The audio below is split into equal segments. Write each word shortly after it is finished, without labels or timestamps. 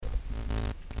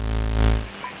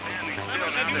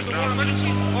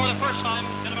emergency for the first time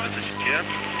in about... This is Jim,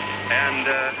 and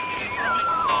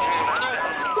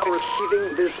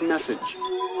receiving this message.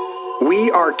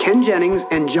 We are Ken Jennings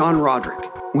and John Roderick.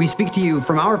 We speak to you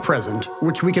from our present,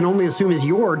 which we can only assume is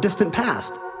your distant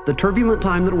past, the turbulent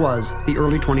time that was the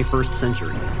early 21st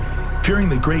century. Fearing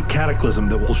the great cataclysm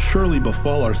that will surely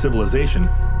befall our civilization,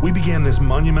 we began this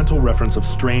monumental reference of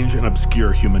strange and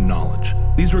obscure human knowledge.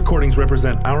 These recordings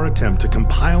represent our attempt to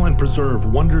compile and preserve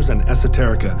wonders and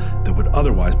esoterica that would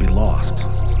otherwise be lost.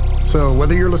 So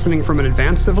whether you're listening from an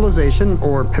advanced civilization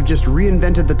or have just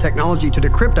reinvented the technology to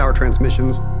decrypt our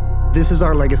transmissions, this is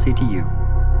our legacy to you.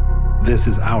 This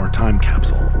is our time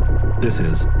capsule. This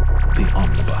is the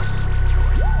Omnibus.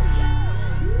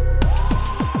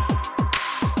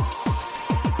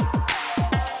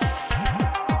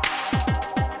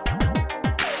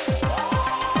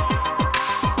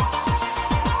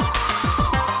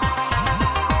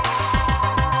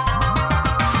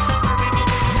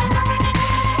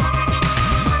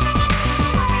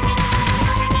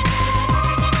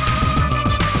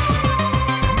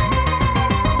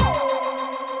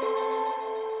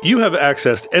 You have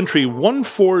accessed entry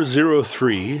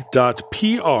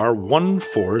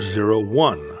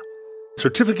 1403.PR1401,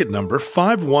 certificate number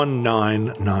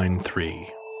 51993.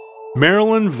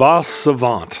 Marilyn Vos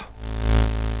Savant.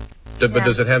 But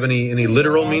does it have any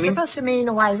literal meaning? It's supposed to mean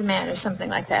a wise man or something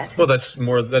like that. Well, that's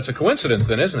a coincidence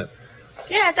then, isn't it?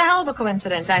 Yeah, it's a hell of a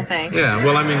coincidence, I think. Yeah,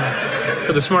 well, I mean,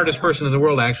 for the smartest person in the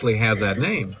world to actually have that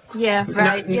name. Yeah,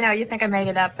 right. You think I made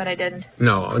it up, but I didn't.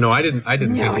 No, I didn't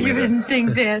No, you didn't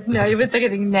think that. No, you would think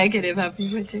anything negative of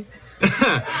me, would you?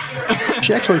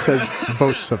 She actually says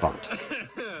Vos Savant.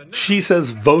 She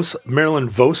says Marilyn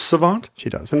Vos Savant? She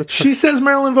does. And she says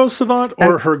Marilyn Vos Savant,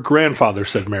 or her grandfather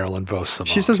said Marilyn Vos Savant?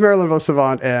 She says Marilyn Vos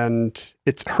Savant, and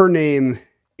it's her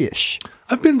name-ish.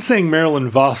 I've been saying Marilyn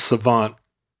Vos Savant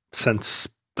since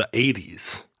the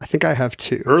 80s. I think I have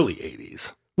too. Early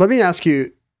 80s. Let me ask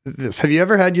you this. Have you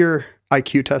ever had your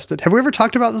IQ tested? Have we ever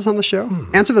talked about this on the show?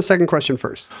 Answer the second question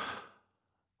first.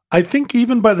 I think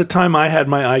even by the time I had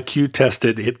my IQ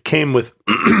tested, it came with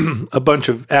a bunch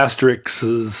of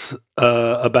asterisks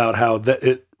about how that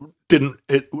it didn't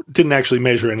actually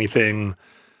measure anything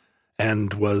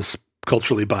and was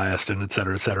culturally biased and et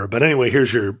cetera, et cetera. But anyway,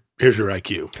 here's your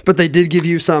IQ. But they did give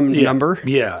you some number?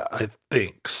 Yeah, I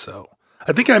think so.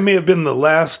 I think I may have been the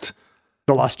last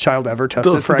child ever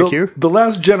tested for IQ? The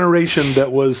last generation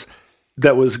that was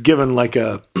given like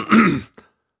a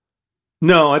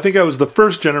No, I think I was the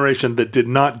first generation that did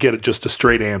not get just a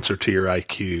straight answer to your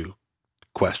IQ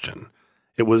question.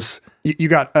 It was... You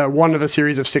got one of a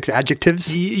series of 6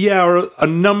 adjectives? Yeah, or a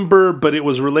number, but it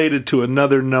was related to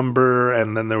another number,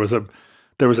 and then there was a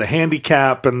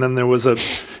handicap, and then there was a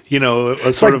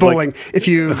it's sort like of bowling. Like, if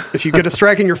you get a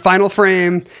strike in your final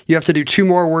frame, you have to do 2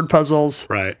 more word puzzles.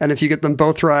 Right. And if you get them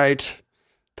both right,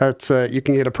 that's you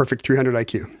can get a perfect 300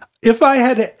 IQ. If I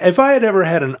had ever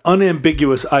had an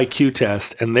unambiguous IQ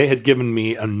test and they had given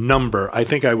me a number, I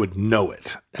think I would know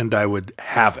it and I would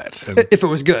have it. And if it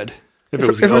was good. If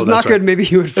it was not good, maybe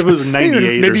you would. If it was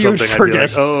 98 or something, I'd be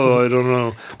like, I don't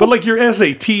know. But like your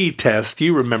SAT test,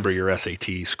 you remember your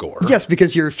SAT score. Yes,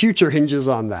 because your future hinges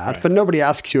on that. Right. But nobody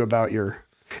asks you about your...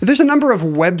 There's a number of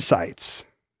websites.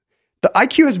 The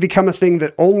IQ has become a thing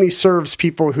that only serves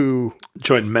people who...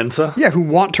 Join Mensa? Yeah, who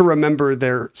want to remember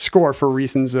their score for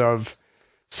reasons of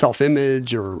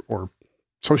self-image or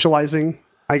socializing,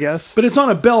 I guess. But it's on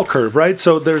a bell curve, right?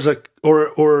 So there's a...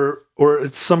 Or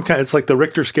it's some kind... It's like the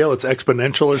Richter scale. It's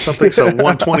exponential or something. So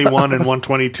 121 and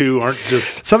 122 aren't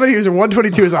just... Somebody who's a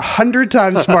 122 is 100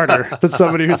 times smarter than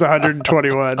somebody who's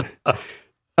 121.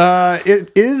 It's not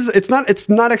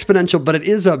exponential, but it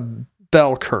is a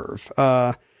bell curve.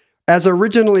 As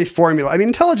originally formulated, I mean,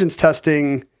 intelligence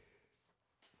testing,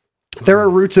 there are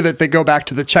roots of it that go back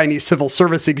to the Chinese civil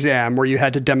service exam where you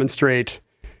had to demonstrate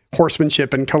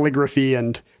horsemanship and calligraphy,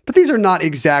 but these are not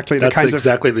exactly the kinds of... That's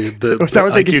exactly the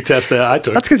IQ test that I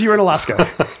took. That's because you were in Alaska.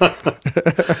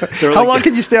 How long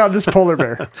can you stay on this polar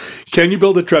bear? Can you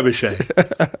build a trebuchet?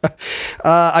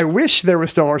 I wish there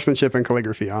was still horsemanship and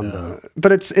calligraphy on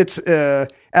but it's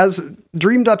as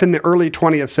dreamed up in the early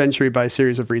 20th century by a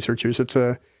series of researchers. It's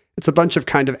a bunch of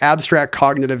kind of abstract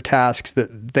cognitive tasks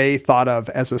that they thought of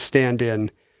as a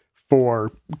stand-in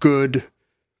for good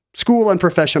school and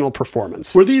professional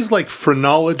performance. Were these like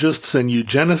phrenologists and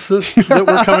eugenicists that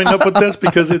were coming up with this?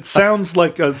 Because it sounds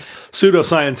like a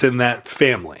pseudoscience in that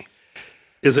family.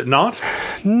 Is it not?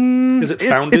 Is it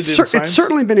founded in science? It's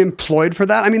certainly been employed for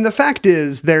that. I mean, the fact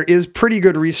is there is pretty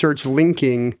good research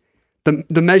linking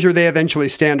the measure they eventually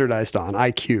standardized on,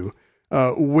 IQ,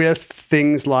 with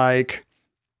things like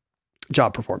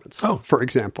job performance, for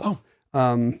example.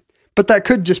 Oh. But that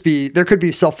could just be, there could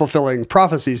be self-fulfilling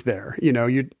prophecies there. You know,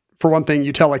 for one thing,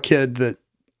 you tell a kid that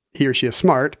he or she is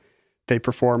smart, they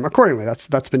perform accordingly.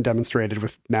 That's been demonstrated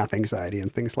with math anxiety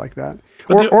and things like that.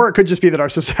 Or it could just be that our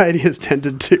society has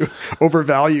tended to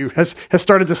overvalue, has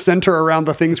started to center around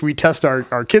the things we test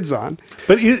our kids on.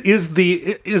 But is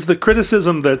the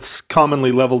criticism that's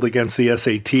commonly leveled against the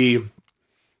SAT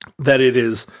that it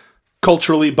is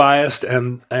culturally biased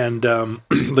and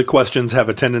the questions have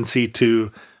a tendency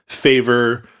to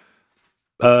favor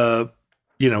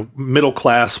middle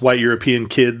class white European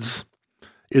kids?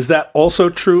 Is that also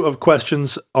true of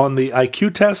questions on the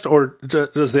IQ test, or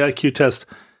does the IQ test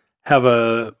have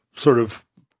a sort of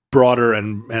broader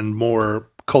and more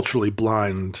culturally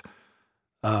blind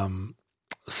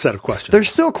set of questions?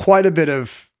 There's still quite a bit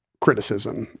of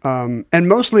criticism, and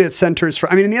mostly it centers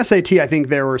in the SAT, I think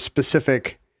there were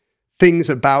specific things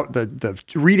about the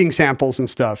reading samples and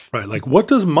stuff. Right, like what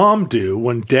does mom do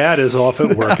when dad is off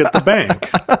at work at the bank?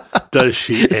 Does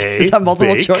she is that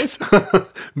multiple bake? Choice?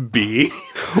 B.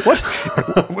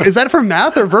 What is that for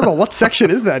math or verbal? What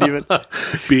section is that even?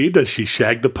 B. Does she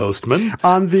shag the postman?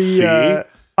 On the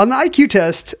IQ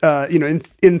test,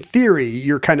 in theory,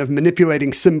 you're kind of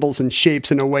manipulating symbols and shapes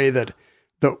in a way that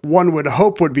one would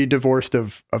hope would be divorced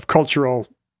of cultural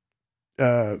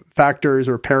factors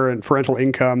or parental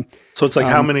income. So it's like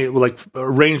how many,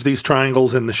 arrange these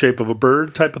triangles in the shape of a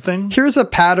bird type of thing? Here's a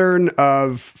pattern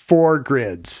of 4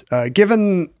 grids. Here's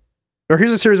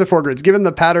a series of 4 grids. Given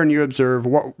the pattern you observe,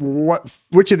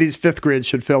 which of these 5th grids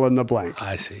should fill in the blank?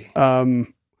 I see.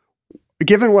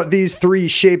 Given what these 3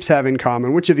 shapes have in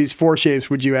common, which of these 4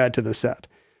 shapes would you add to the set?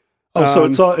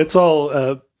 So it's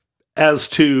all as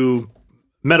to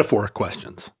metaphoric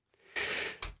questions.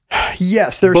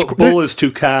 Yes, there's bull is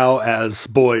to cow as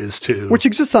boy is to, which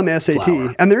exists on the SAT,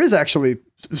 flower. And there is actually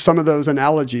some of those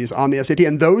analogies on the SAT,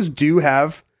 and those do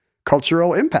have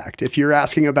cultural impact. If you're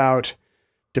asking about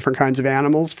different kinds of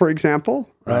animals, for example,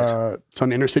 right.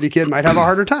 Some inner city kid might have a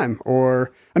harder time.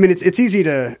 Or it's easy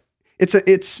to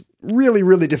it's really,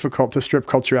 really difficult to strip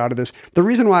culture out of this. The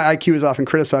reason why IQ is often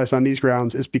criticized on these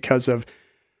grounds is because of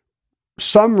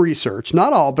some research,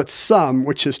 not all, but some,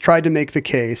 which has tried to make the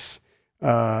case.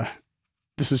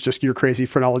 This is just your crazy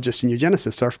phrenologist and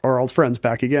eugenicist, our old friends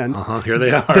back again. Here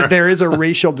they are. That there is a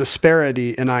racial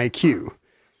disparity in IQ.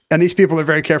 And these people are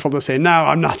very careful to say, no,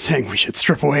 I'm not saying we should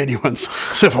strip away anyone's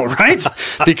civil rights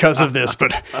because of this,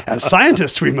 but as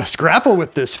scientists, we must grapple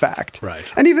with this fact. Right.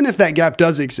 And even if that gap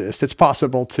does exist, it's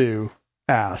possible to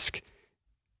ask,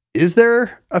 is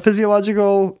there a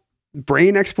physiological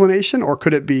brain explanation, or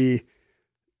could it be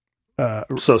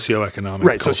socioeconomic?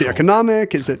 Right, cultural.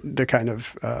 socioeconomic. Is it the kind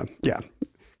of,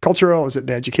 cultural? Is it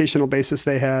the educational basis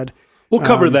they had? We'll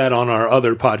cover that on our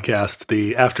other podcast,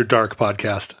 the After Dark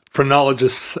podcast,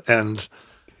 phrenologists and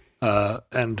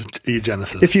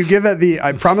eugenicists. If you give it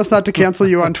I promise not to cancel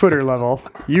you on Twitter level,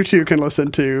 you too can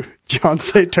listen to John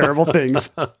say terrible things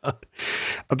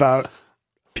about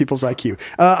people's IQ.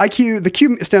 IQ, the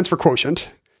Q stands for quotient.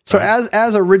 So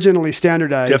as originally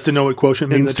standardized, you have to know what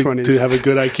quotient means to have a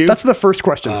good IQ? That's the first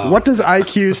question. What does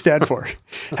IQ stand for?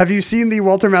 Have you seen the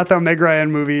Walter Matthau Meg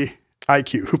Ryan movie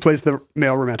IQ? Who plays the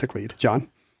male romantic lead? John?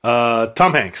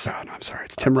 Tom Hanks. Oh, no, I'm sorry.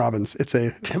 It's Tim Robbins.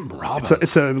 Tim Robbins.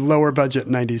 It's a lower budget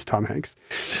 90s Tom Hanks.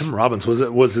 Tim Robbins.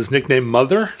 Was his nickname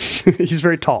Mother? He's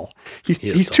very tall.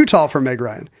 He's too tall for Meg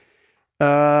Ryan.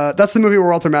 That's the movie where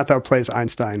Walter Matthau plays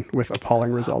Einstein with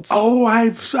appalling results. Oh,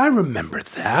 I remember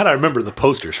that. I remember the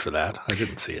posters for that. I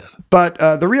didn't see it. But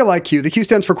the real IQ, the Q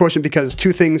stands for quotient because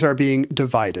 2 things are being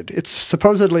divided. It's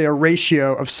supposedly a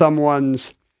ratio of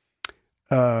someone's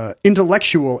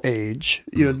intellectual age,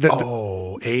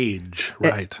 age,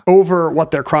 right, over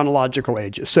what their chronological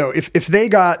age is. So if they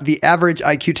got the average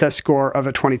IQ test score of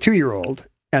a 22-year-old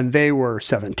and they were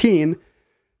 17,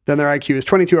 then their IQ is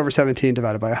 22 over 17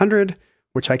 divided by 100,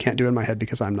 which I can't do in my head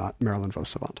because I'm not Marilyn Vos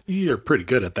savant. You're pretty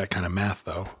good at that kind of math,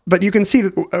 though. But you can see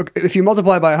that if you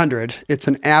multiply by 100, it's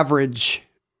an average.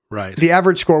 Right. The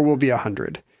average score will be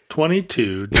 100.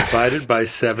 22 divided by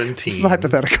 17. This is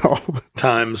hypothetical.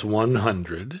 Times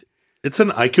 100. It's an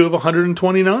IQ of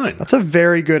 129. That's a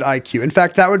very good IQ. In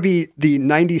fact, that would be the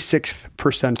 96th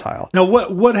percentile. Now,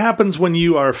 what happens when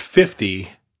you are 50?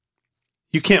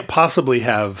 You can't possibly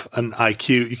have an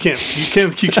IQ. You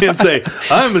can't say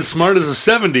I'm as smart as a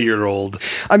 70-year-old.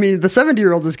 I mean, the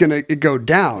 70-year-old is going to go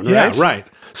down, right? Yeah, right.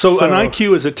 So an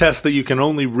IQ is a test that you can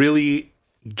only really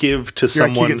give to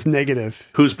someone IQ gets negative,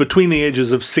 who's between the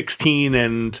ages of 16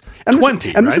 and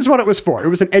 20. This is what it was for. It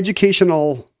was an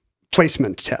educational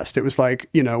placement test. It was like,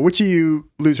 which of you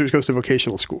losers goes to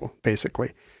vocational school,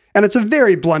 basically. And it's a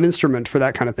very blunt instrument for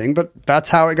that kind of thing, but that's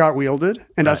how it got wielded.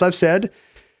 And as I've said,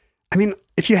 I mean,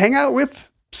 if you hang out with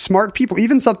smart people,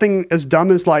 even something as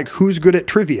dumb as like who's good at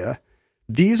trivia,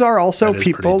 these are also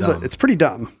people that it's pretty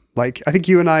dumb. Like, I think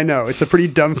you and I know it's a pretty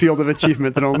dumb field of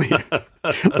achievement that only a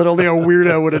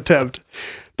weirdo would attempt.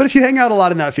 But if you hang out a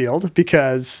lot in that field,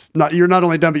 because you're not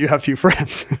only dumb, but you have few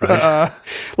friends. Right.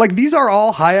 Like, these are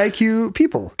all high IQ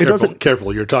people.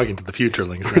 Careful, you're talking to the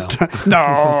futurelings now.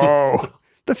 No,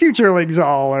 the futurelings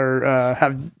all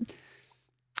have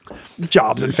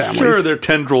jobs and families. Sure, their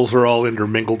tendrils are all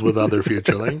intermingled with other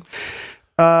futurelings.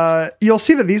 You'll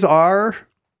see that these are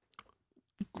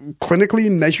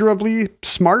clinically measurably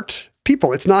smart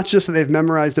people. It's not just that they've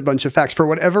memorized a bunch of facts. For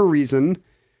whatever reason,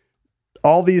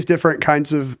 all these different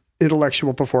kinds of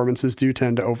intellectual performances do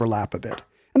tend to overlap a bit.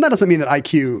 And that doesn't mean that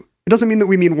IQ, it doesn't mean that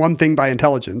we mean one thing by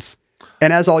intelligence.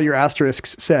 And as all your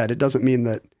asterisks said, it doesn't mean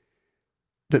that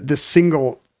this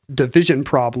single division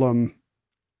problem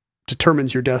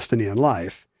determines your destiny in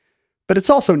life. But it's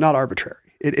also not arbitrary.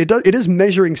 It is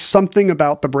measuring something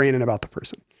about the brain and about the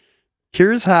person.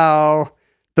 Here's how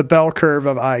the bell curve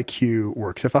of IQ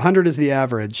works. If 100 is the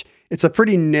average, it's a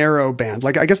pretty narrow band.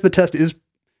 Like, I guess the test is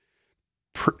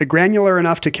granular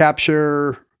enough to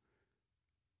capture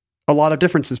a lot of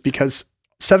differences because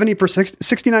 69 to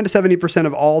 70%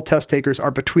 of all test takers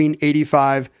are between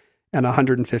 85 and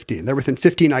 115. They're within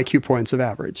 15 IQ points of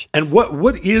average. And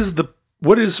what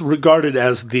is regarded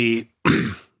as the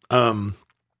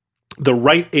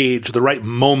right age, the right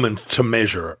moment to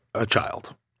measure a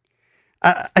child?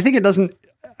 I think it doesn't.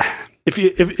 If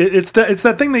it's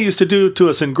that thing they used to do to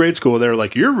us in grade school, they're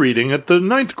like, you're reading at the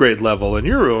 9th grade level and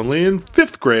you're only in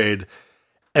 5th grade.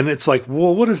 And it's like,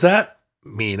 well, what does that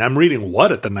mean? I'm reading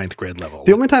what at the 9th grade level?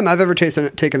 The only time I've ever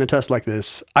taken a test like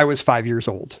this, I was 5 years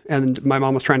old and my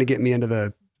mom was trying to get me into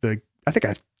the I think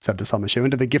I've said this on the show,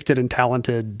 into the gifted and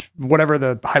talented, whatever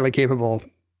the highly capable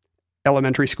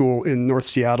elementary school in North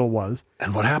Seattle was.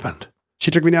 And what happened? She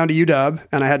took me down to UW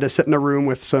and I had to sit in a room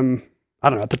with some, I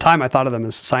don't know, at the time I thought of them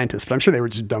as scientists, but I'm sure they were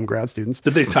just dumb grad students.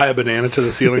 Did they tie a banana to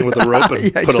the ceiling with a rope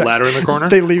and put a ladder in the corner?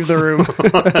 They leave the room.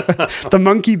 The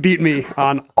monkey beat me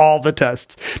on all the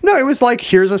tests. No, it was like,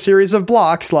 here's a series of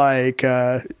blocks, like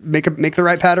make the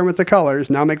right pattern with the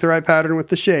colors. Now make the right pattern with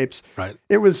the shapes. Right.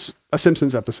 It was a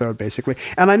Simpsons episode, basically.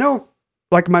 And I know,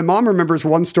 like, my mom remembers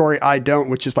one story I don't,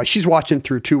 which is like she's watching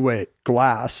through two-way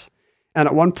glass. And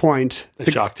at one point...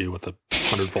 They shocked you with a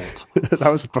 100 volts.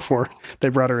 That was before they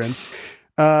brought her in.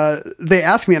 They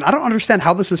asked me, and I don't understand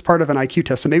how this is part of an IQ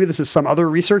test. So maybe this is some other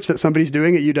research that somebody's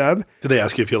doing at UW. Did they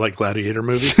ask you if you like gladiator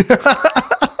movies?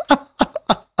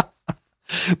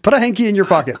 Put a hanky in your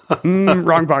pocket.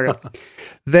 Wrong pocket.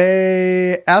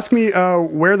 They asked me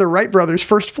where the Wright brothers'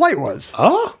 first flight was.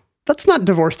 Oh? That's not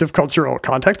divorced of cultural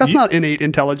context. That's not innate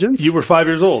intelligence. You were 5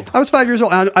 years old. I was 5 years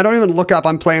old. And I don't even look up.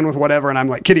 I'm playing with whatever. And I'm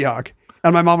like, Kitty Hawk.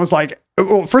 And my mom was like,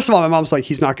 well, first of all, my mom's like,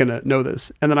 he's not going to know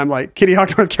this. And then I'm like, Kitty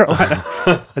Hawk, North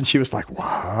Carolina. And she was like, what?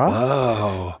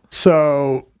 Oh.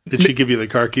 So. Did she give you the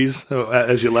car keys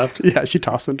as you left? Yeah, she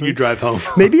tossed them to me. You drive home.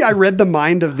 Maybe I read the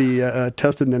mind of the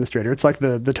test administrator. It's like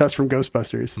the test from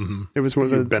Ghostbusters. Mm-hmm. It was one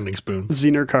of the bending spoons,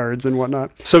 Zener cards and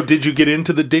whatnot. So did you get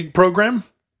into the DIG program?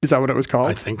 Is that what it was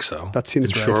called? I think so. That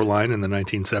seems right. Shoreline in the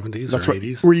 1970s or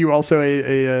 80s. Were you also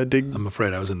a DIG? I'm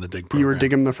afraid I was in the DIG program. You were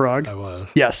Diggum the Frog? I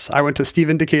was. Yes. I went to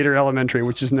Stephen Decatur Elementary,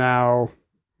 which is now,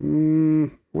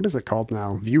 what is it called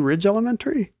now? View Ridge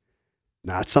Elementary?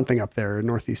 Nah, it's something up there in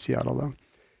Northeast Seattle,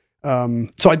 though.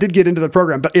 So I did get into the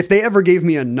program, but if they ever gave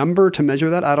me a number to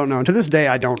measure that, I don't know. And to this day,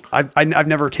 I don't. I've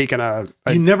never taken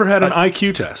You never had an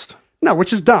IQ test? No,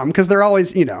 which is dumb because they're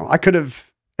always, I could have,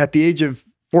 at the age of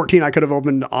 14, I could have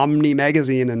opened Omni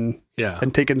magazine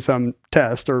and taken some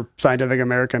test or Scientific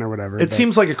American or whatever. It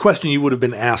seems like a question you would have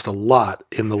been asked a lot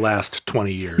in the last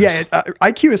 20 years. Yeah,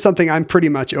 IQ is something I'm pretty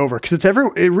much over because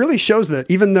it really shows that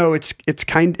even though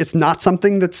it's not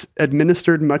something that's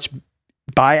administered much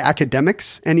by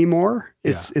academics anymore.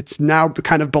 It's now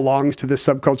kind of belongs to this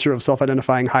subculture of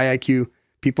self-identifying high IQ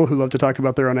people who love to talk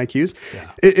about their own IQs.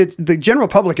 Yeah. The general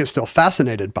public is still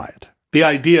fascinated by it. The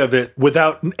idea of it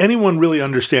without anyone really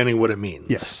understanding what it means.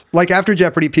 Yes. Like after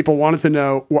Jeopardy, people wanted to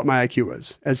know what my IQ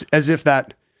was, as if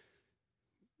that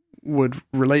would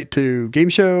relate to game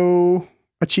show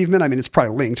achievement. I mean, it's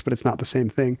probably linked, but it's not the same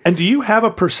thing. And do you have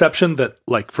a perception that,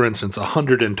 like, for instance,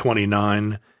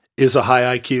 129 is a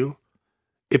high IQ?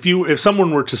 If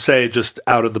someone were to say just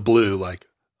out of the blue, like,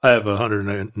 I have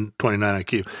 129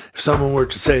 IQ. If someone were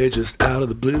to say just out of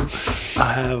the blue,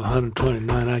 I have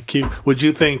 129 IQ, would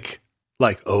you think,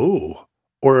 like, oh,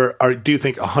 or do you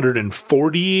think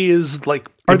 140 is like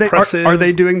impressive. Are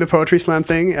they doing the poetry slam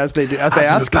thing as they ask?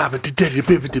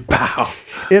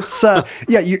 It's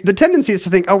the tendency is to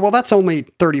think, oh well, that's only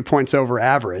 30 points over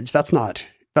average. That's not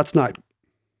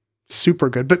super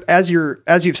good. But as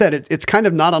you've said, it's kind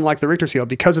of not unlike the Richter scale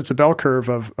because it's a bell curve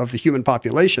of the human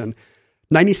population.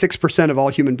 96% of all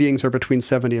human beings are between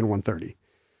 70 and 130.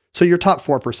 So you're top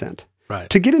 4%. Right.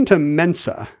 To get into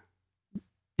Mensa,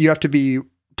 you have to be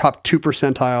top 2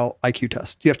 percentile IQ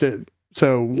test. You have to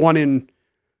you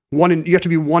have to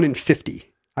be 1 in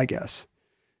 50, I guess.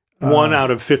 1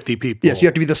 out of 50 people. Yes, you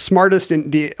have to be the smartest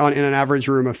in an average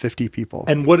room of 50 people.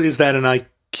 And what is that in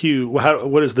IQ?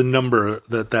 What is the number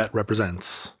that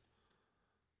represents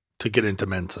to get into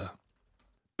Mensa?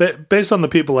 Based on the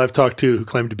people I've talked to who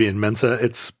claim to be in Mensa,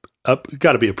 it's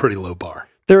got to be a pretty low bar.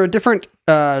 There are different.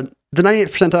 The 98th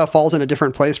percentile falls in a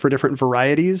different place for different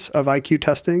varieties of IQ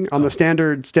testing. On the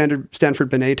standard Stanford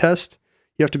Binet test,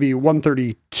 you have to be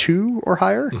 132 or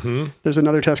higher. Mm-hmm. There's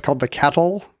another test called the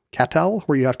CATEL,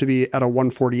 where you have to be at a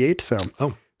 148. So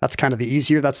that's kind of the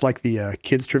easier. That's like the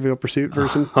kids' Trivial Pursuit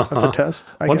version of the test.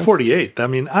 148. I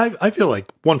mean, I feel like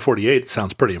 148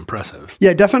 sounds pretty impressive.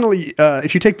 Yeah, definitely.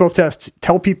 If you take both tests,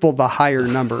 tell people the higher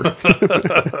number.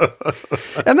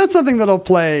 And that's something that'll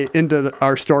play into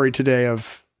our story today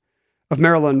of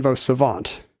Marilyn Vos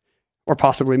Savant, or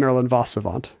possibly Marilyn Vos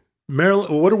Savant.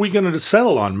 What are we going to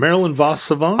settle on? Marilyn Vos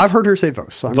Savant? I've heard her say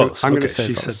Vos, so I'm going to say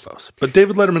she Vos. She said Vos. But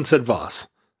David Letterman said Vos.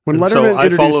 When Letterman I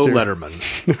follow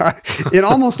Letterman. In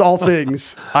almost all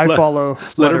things, I follow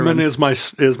Letterman. is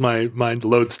my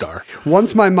lodestar.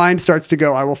 Once my mind starts to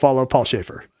go, I will follow Paul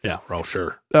Schaefer. Yeah, well,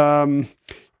 sure. In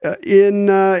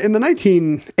the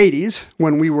 1980s,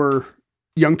 when we were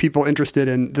young people interested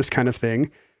in this kind of thing,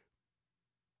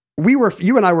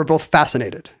 you and I were both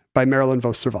fascinated by Marilyn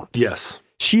Vos Savant. Yes.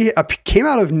 She came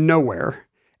out of nowhere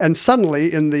and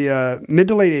suddenly in the mid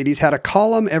to late 80s had a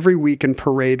column every week in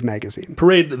Parade magazine.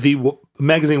 Parade, the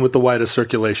magazine with the widest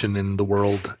circulation in the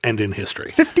world and in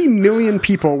history. 50 million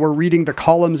people were reading the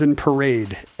columns in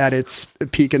Parade at its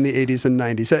peak in the 80s and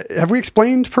 90s. Have we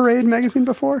explained Parade magazine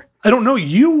before? I don't know.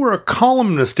 You were a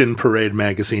columnist in Parade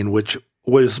magazine, which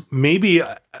was maybe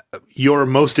your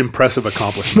most impressive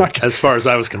accomplishment as far as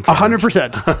I was concerned.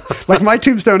 100%. Like my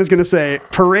tombstone is going to say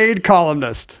Parade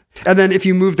columnist. And then if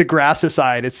you move the grass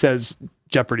aside, it says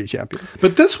Jeopardy champion.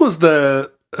 But this was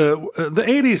the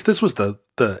 80s. This was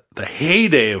the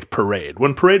heyday of Parade,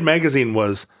 when Parade magazine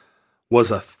was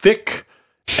a thick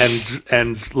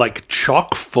and like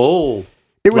chock full.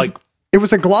 It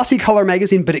was a glossy color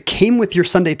magazine, but it came with your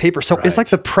Sunday paper. So It's like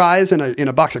the prize in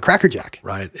a box of Cracker Jack.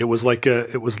 Right. It was like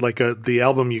the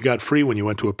album you got free when you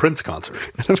went to a Prince concert.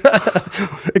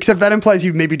 Except that implies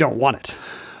you maybe don't want it.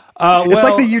 It's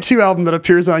like the U2 album that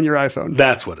appears on your iPhone.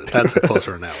 That's what it is. That's a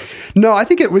closer analogy. No, I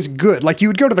think it was good. Like you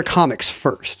would go to the comics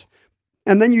first,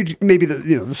 and then you'd maybe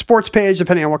the sports page,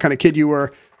 depending on what kind of kid you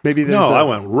were. Maybe I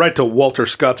went right to Walter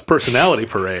Scott's Personality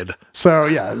Parade. So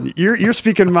yeah, you're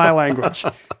speaking my language.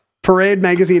 Parade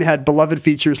magazine had beloved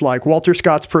features like Walter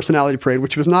Scott's Personality Parade,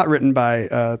 which was not written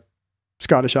by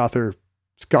Scottish author,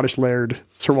 Scottish laird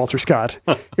Sir Walter Scott.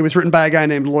 It was written by a guy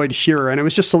named Lloyd Shearer, and it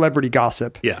was just celebrity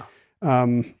gossip. Yeah.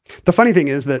 The funny thing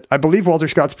is that I believe Walter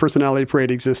Scott's Personality Parade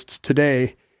exists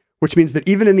today, which means that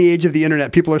even in the age of the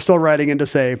internet, people are still writing in to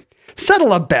say,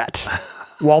 settle a bet,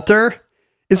 Walter.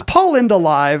 Is Paul Lynde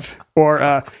alive?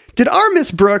 Or did our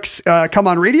Miss Brooks come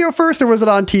on radio first, or was it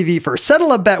on TV first?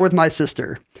 Settle a bet with my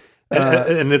sister.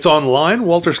 And it's online.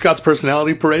 Walter Scott's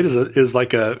Personality Parade is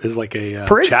like a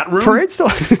chat room. Parade still,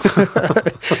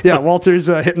 yeah. Walter's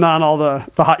hitting on all the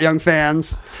hot young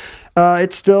fans.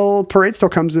 Parade still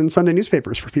comes in Sunday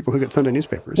newspapers for people who get Sunday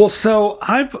newspapers. Well, so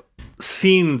I've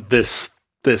seen this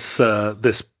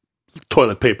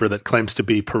toilet paper that claims to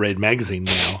be Parade magazine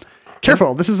now.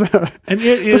 Careful, this is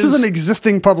an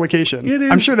existing publication. It is.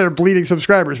 I'm sure they're bleeding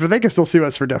subscribers, but they can still sue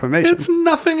us for defamation. It's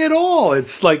nothing at all.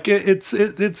 It's like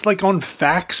it's like on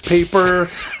fax paper,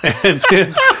 and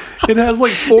it has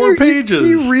like 4 pages.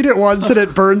 You read it once and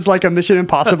it burns like a Mission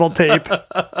Impossible tape.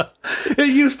 It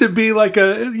used to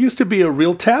be a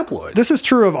real tabloid. This is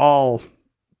true of all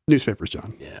newspapers,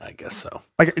 John. Yeah, I guess so.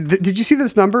 Like, did you see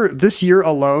this number? This year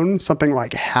alone, something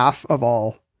like half of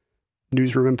all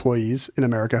newsroom employees in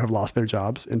America have lost their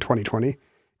jobs in 2020.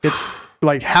 It's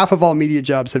like half of all media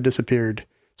jobs have disappeared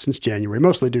since January,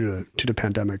 mostly due to the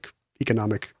pandemic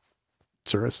economic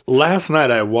service. Last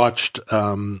night I watched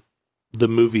the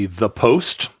movie The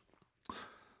Post.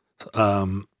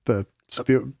 The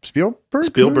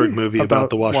Spielberg movie about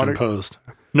the Washington Post.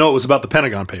 No, it was about the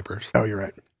Pentagon Papers. Oh, you're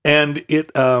right. And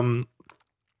it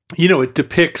it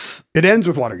depicts It ends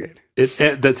with Watergate.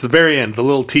 that's the very end, the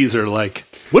little teaser, like,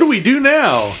 what do we do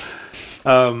now?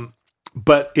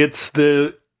 But it's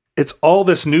all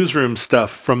this newsroom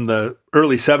stuff from the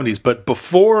early 70s, but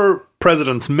before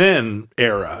President's Men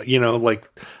era,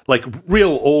 like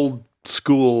real old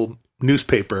school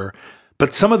newspaper.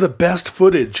 But some of the best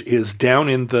footage is down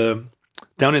in the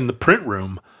print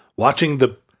room, watching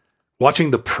the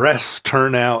press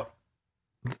turn out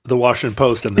the Washington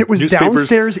Post and the It was newspapers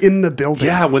downstairs in the building.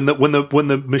 Yeah, when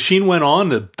the machine went on,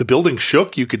 the building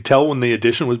shook. You could tell when the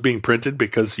edition was being printed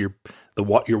because your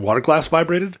water glass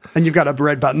vibrated. And you've got a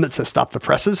red button that says "Stop the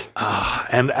presses."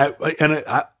 And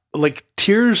I like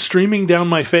tears streaming down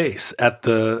my face it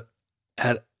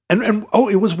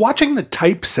was watching the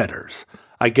typesetters,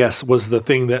 I guess, was the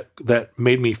thing that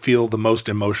made me feel the most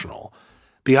emotional.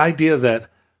 The idea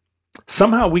that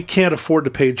somehow we can't afford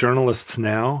to pay journalists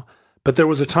now, but there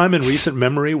was a time in recent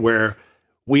memory where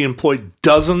we employed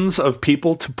dozens of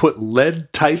people to put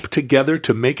lead type together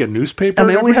to make a newspaper, And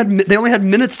they only had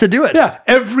minutes to do it. yeah,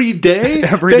 every day.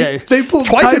 Every day. They pulled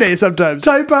Twice a day sometimes.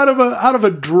 type out of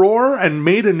a drawer and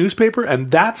made a newspaper, and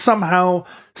that somehow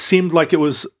seemed like it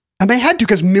was. And they had to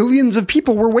because millions of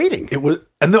people were waiting. It was,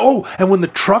 and when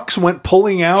the trucks went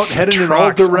pulling out, headed in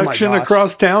all trucks, oh my direction gosh.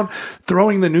 across town,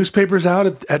 throwing the newspapers out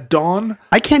at dawn.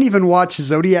 I can't even watch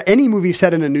Zodiac, any movie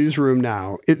set in a newsroom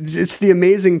now. It's the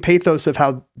amazing pathos of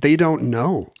how they don't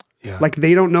know. Yeah. Like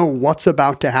they don't know what's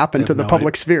about to happen to the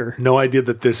public sphere. No idea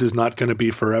that this is not going to be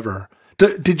forever.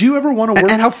 Did you ever want to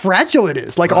work? And how fragile it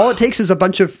is. Like all it takes is a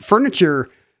bunch of furniture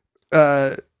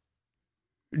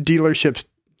dealerships.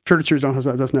 Furniture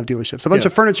doesn't have dealerships. A bunch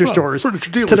of furniture stores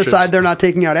furniture to dealerships. decide they're not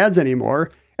taking out ads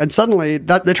anymore. And suddenly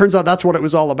it turns out that's what it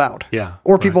was all about. Yeah,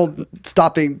 Or right. people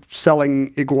stopping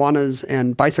selling iguanas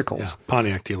and bicycles.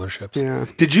 Pontiac dealerships. Yeah.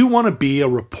 Did you want to be a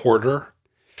reporter?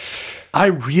 I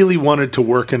really wanted to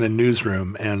work in a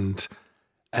newsroom and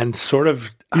sort of.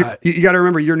 You got to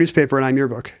remember, your newspaper and I'm your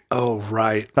book. Oh,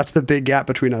 right, That's the big gap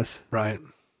between us. right.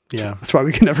 Yeah. That's why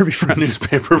we can never be friends.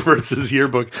 Newspaper versus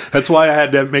yearbook. That's why I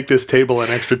had to make this table an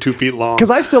extra 2 feet long. Because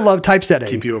I still love typesetting.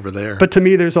 Keep you over there. But to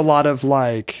me, there's a lot of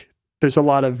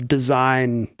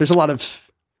design.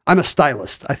 I'm a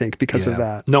stylist, I think, because of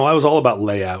that. No, I was all about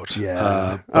layout.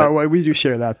 Yeah. Well, we do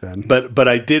share that then. But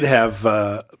I did have,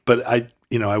 I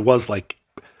was like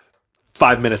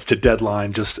 5 minutes to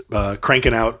deadline, just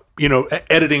cranking out,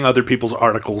 editing other people's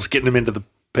articles, getting them into the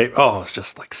paper. Oh, it's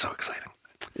just like so exciting.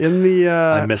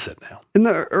 I miss it now. In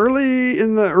the early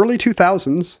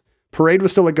 2000s, Parade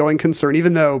was still a going concern,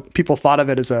 even though people thought of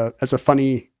it as a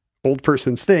funny old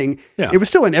person's thing. Yeah. It was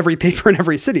still in every paper in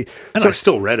every city. And I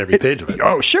still read every page of it.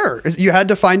 Oh, sure. You had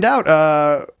to find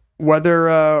out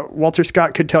whether Walter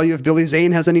Scott could tell you if Billy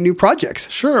Zane has any new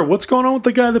projects. Sure. What's going on with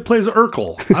the guy that plays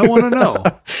Urkel? I want to know.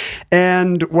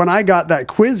 And when I got that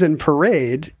quiz in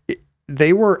Parade,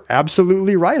 they were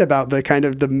absolutely right about the kind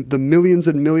of the millions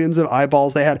and millions of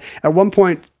eyeballs they had. At one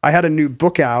point, I had a new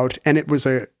book out, and it was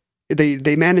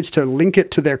they managed to link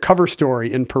it to their cover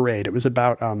story in Parade. It was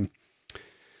about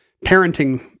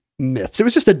parenting myths. It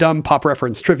was just a dumb pop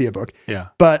reference trivia book. Yeah.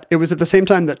 But it was at the same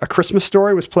time that A Christmas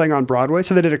Story was playing on Broadway,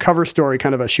 so they did a cover story,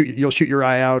 kind of you'll shoot your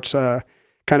eye out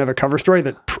kind of a cover story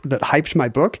that hyped my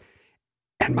book.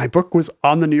 And my book was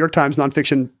on the New York Times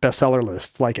nonfiction bestseller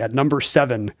list, like at number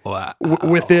 7 Wow.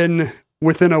 within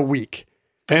a week.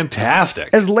 Fantastic.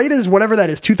 As late as whatever that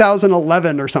is,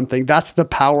 2011 or something. That's the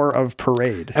power of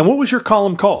Parade. And what was your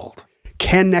column called?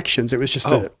 Connections. It was just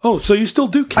so you still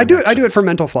do I do it for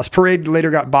Mental Floss. Parade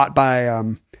later got bought by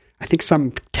I think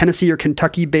some Tennessee or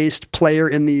Kentucky based player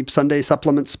in the Sunday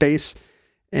supplement space,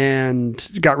 and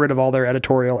got rid of all their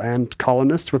editorial and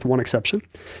columnists with one exception.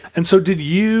 And so did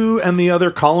you and the other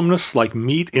columnists like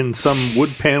meet in some wood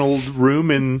paneled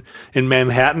room in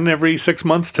Manhattan every 6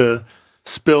 months to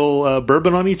spill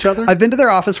bourbon on each other? I've been to their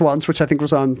office once, which I think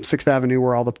was on 6th Avenue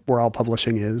where all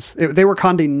publishing is. They were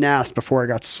Condé Nast before it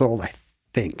got sold, I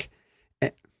think.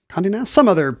 Condé Nast? Some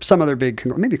other big,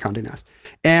 maybe Condé Nast.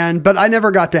 But I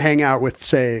never got to hang out with,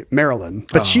 say, Marilyn.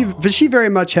 But she very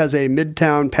much has a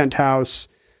Midtown penthouse,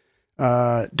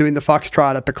 doing the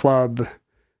Foxtrot at the club,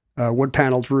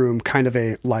 wood-paneled room kind of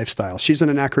a lifestyle. She's an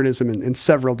anachronism in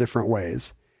several different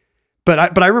ways.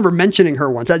 But I remember mentioning her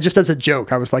once, just as a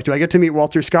joke. I was like, "Do I get to meet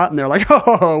Walter Scott?" And they're like,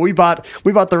 "Oh, we bought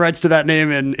the rights to that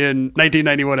name in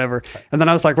 1990, whatever." And then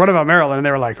I was like, "What about Marilyn?" And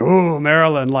they were like, "Oh,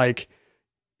 Marilyn, like."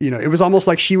 It was almost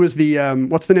like she was the,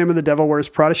 what's the name of The Devil Wears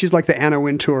Prada? She's like the Anna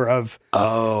Wintour of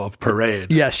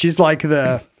Parade. Yes, she's like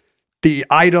the the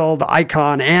idol, the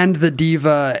icon, and the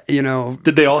diva,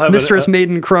 Did they all have Mistress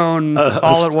Maiden Crone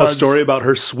all at once? A story about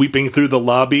her sweeping through the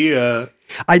lobby?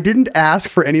 I didn't ask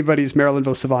for anybody's Marilyn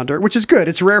Vos Savanter, which is good.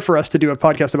 It's rare for us to do a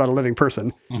podcast about a living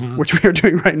person, which we are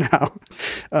doing right now.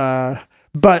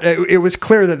 But it was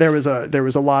clear that there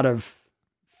was a lot of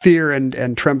fear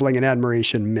and trembling and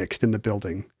admiration mixed in the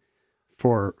building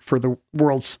for the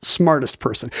world's smartest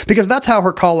person, because that's how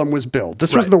her column was billed.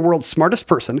 This was the world's smartest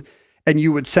person, and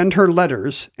you would send her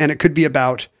letters, and it could be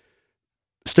about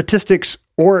statistics,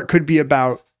 or it could be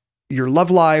about your love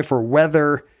life or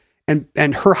weather,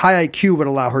 and her high IQ would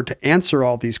allow her to answer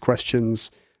all these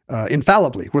questions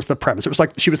infallibly, was the premise. It was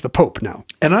like she was the Pope now.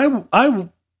 And I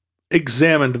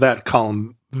examined that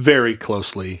column very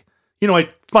closely. I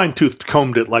fine-toothed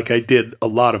combed it like I did a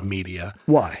lot of media.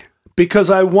 Why? Because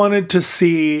I wanted to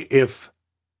see if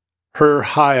her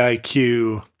high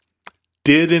IQ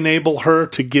did enable her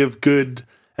to give good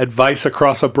advice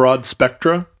across a broad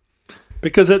spectra.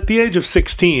 Because at the age of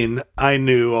 16, I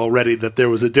knew already that there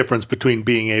was a difference between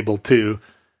being able to,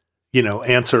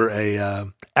 answer a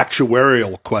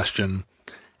actuarial question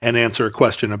and answer a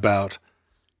question about,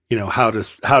 how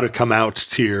to come out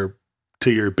to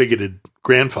your bigoted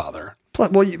grandfather.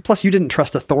 Plus, you didn't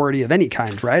trust authority of any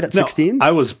kind, right? At 16, no,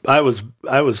 I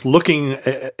was looking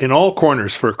in all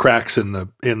corners for cracks in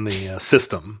the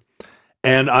system,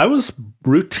 and I was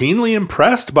routinely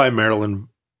impressed by Marilyn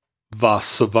Vos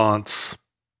Savant's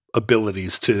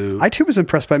abilities to. I too was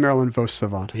impressed by Marilyn Vos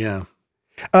Savant. Yeah,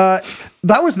 that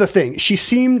was the thing.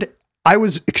 I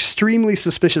was extremely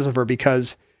suspicious of her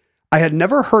because I had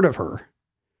never heard of her.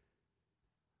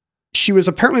 She was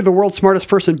apparently the world's smartest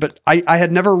person, but I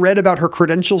had never read about her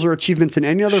credentials or achievements in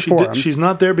any other forum. She's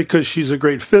not there because she's a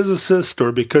great physicist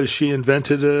or because she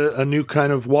invented a new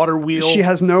kind of water wheel. She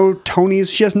has no Tonys.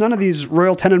 She has none of these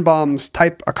Royal Tenenbaums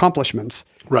type accomplishments.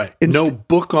 Right. No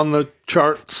book on the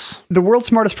charts. The world's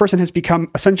smartest person has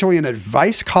become essentially an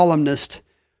advice columnist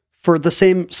for the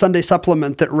same Sunday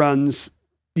supplement that runs,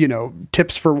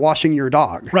 tips for washing your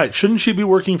dog. Right. Shouldn't she be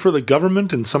working for the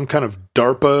government in some kind of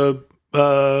DARPA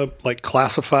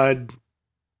classified,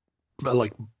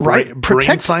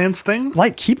 brain science thing?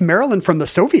 Keep Marilyn from the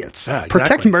Soviets. Yeah, exactly.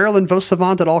 Protect Marilyn Vos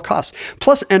Savant at all costs.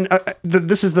 Plus, and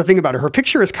this is the thing about her. Her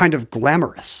picture is kind of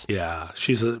glamorous. Yeah,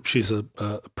 she's a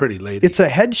pretty lady. It's a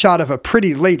headshot of a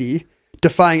pretty lady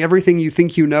defying everything you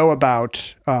think you know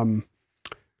about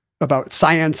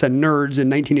science and nerds in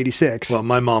 1986. Well,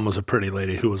 my mom was a pretty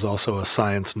lady who was also a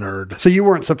science nerd. So you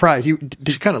weren't surprised.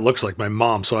 She kind of looks like my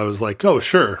mom, so I was like, oh,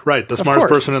 sure, right. The smartest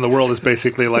person in the world is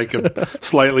basically like a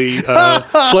slightly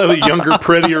younger,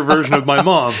 prettier version of my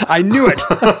mom. I knew it.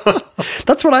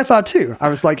 That's what I thought too. I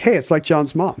was like, hey, it's like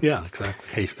John's mom. Yeah,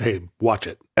 exactly. Hey, watch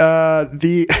it. And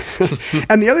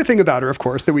the other thing about her, of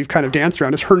course, that we've kind of danced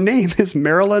around is her name is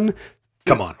Marilyn.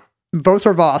 Come on. Vos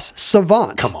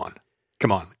Savant. Come on.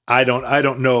 I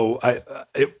don't know.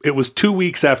 It was 2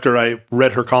 weeks after I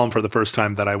read her column for the first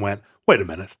time that I went, wait a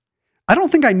minute. I don't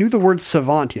think I knew the word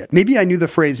savant yet. Maybe I knew the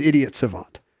phrase idiot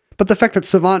savant. But the fact that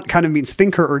savant kind of means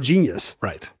thinker or genius,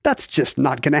 right? That's just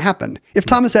not going to happen. If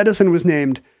Thomas Edison was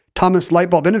named Thomas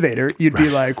Lightbulb Innovator, you'd be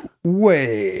like,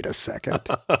 wait a second.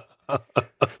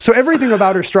 So everything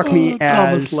about her struck me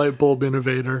as... Thomas Lightbulb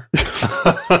Innovator.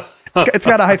 It's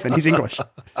got a hyphen. He's English.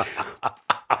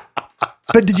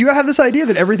 But did you have this idea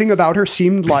that everything about her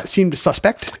seemed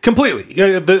suspect? Completely.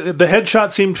 The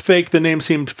headshot seemed fake. The name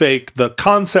seemed fake. The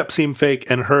concept seemed fake.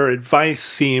 And her advice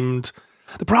seemed...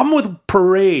 The problem with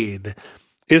Parade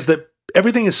is that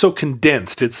everything is so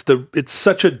condensed. It's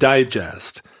such a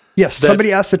digest. Yes,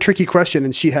 somebody asks a tricky question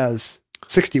and she has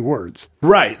 60 words.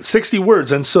 Right, 60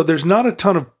 words. And so there's not a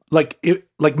ton of...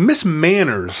 Like Miss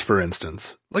Manners, for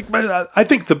instance. I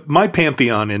think my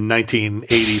pantheon in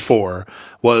 1984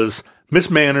 was... Miss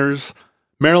Manners,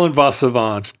 Marilyn Vos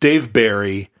Savant, Dave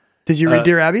Barry. Did you read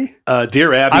Dear Abby?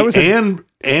 Dear Abby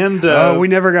we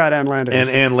never got Ann Landers. And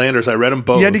Ann Landers. I read them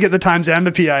both. You had to get the Times and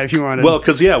the PI if you wanted. Well,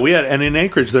 because we had, and in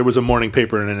Anchorage there was a morning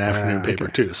paper and an afternoon paper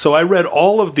too. So I read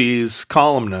all of these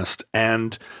columnists,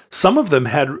 and some of them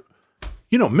had,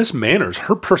 Miss Manners.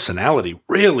 Her personality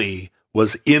really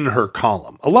was in her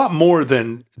column a lot more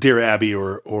than Dear Abby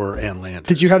or Ann Landers.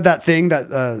 Did you have that thing,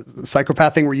 that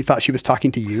psychopath thing where you thought she was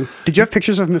talking to you? Did you have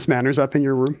pictures of Miss Manners up in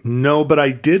your room? No, but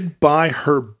I did buy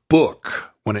her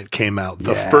book when it came out,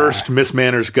 the first Miss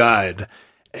Manners guide.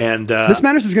 And Miss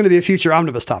Manners is going to be a future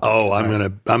omnibus topic. Oh, I'm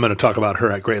gonna talk about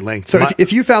her at great length. So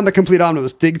if you found the complete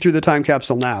omnibus, dig through the time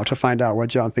capsule now to find out what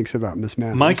John thinks about Miss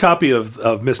Manners. My copy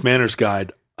of Miss Manners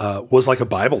guide was like a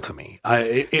Bible to me.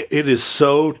 It is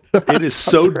so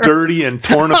dirty and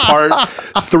torn apart,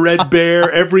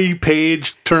 threadbare. Every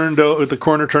page turned over, the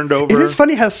corner turned over. It is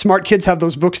funny how smart kids have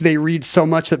those books they read so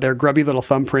much that their grubby little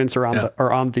thumbprints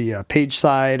are on the page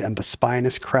side and the spine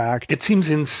is cracked. It seems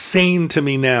insane to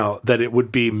me now that it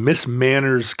would be Miss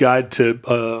Manners' Guide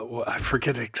to I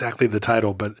forget exactly the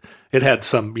title, but it had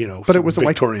some, but it was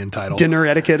Victorian like title. Dinner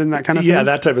etiquette and that kind of thing. Yeah,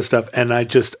 that type of stuff. And I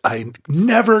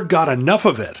never got enough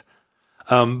of it.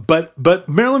 But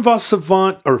Marilyn Vos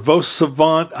Savant,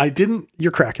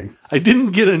 You're cracking. I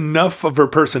didn't get enough of her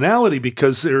personality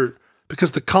because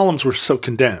the columns were so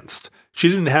condensed. She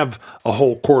didn't have a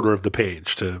whole quarter of the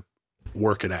page to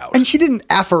work it out. And she didn't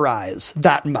aphorize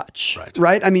that much,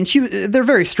 right? I mean, they're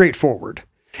very straightforward.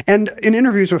 And in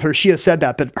interviews with her, she has said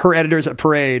that her editors at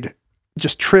Parade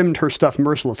just trimmed her stuff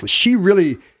mercilessly. She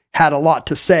really had a lot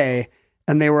to say,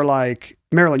 and they were like,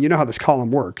 Marilyn, you know how this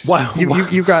column works. Wow.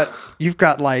 You've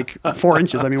got like 4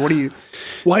 inches. I mean, what do you...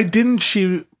 Why didn't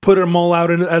she put them all out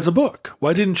as a book?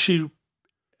 Why didn't she...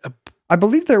 I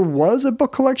believe there was a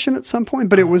book collection at some point,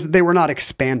 but they were not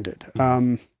expanded.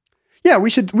 Yeah, we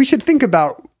should think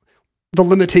about the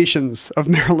limitations of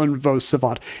Marilyn Vos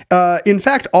Savant. In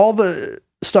fact, all the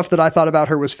stuff that I thought about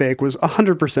her was fake was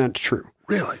 100% true.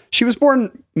 Really? She was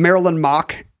born Marilyn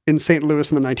Mach in St.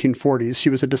 Louis in the 1940s. She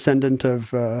was a descendant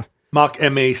of... Mach,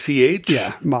 M-A-C-H?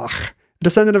 Yeah, Mach.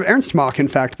 Descendant of Ernst Mach, in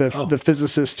fact, the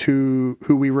physicist who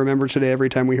we remember today every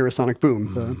time we hear a sonic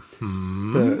boom.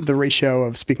 The ratio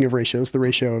of, speaking of ratios, the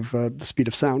ratio of the speed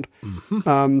of sound.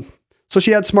 Mm-hmm. So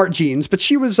she had smart genes, but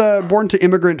she was born to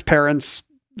immigrant parents,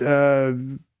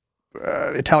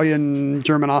 Italian,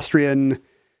 German, Austrian.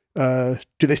 Do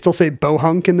they still say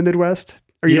bohunk in the Midwest?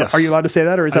 Are you allowed to say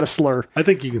that, or is that a slur? I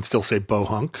think you can still say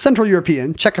bohunk. Central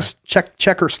European, Czech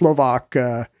or Slovak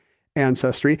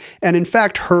ancestry. And in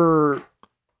fact, her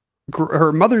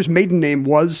mother's maiden name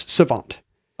was Savant.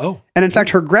 Oh. And in fact,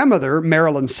 her grandmother,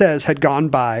 Marilyn says, had gone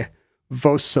by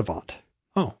Vos Savant.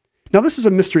 Oh. Now, this is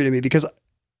a mystery to me because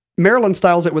Marilyn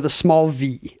styles it with a small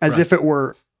V, as if it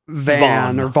were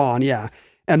Van or Vaughn, yeah.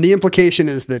 And the implication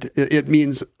is that it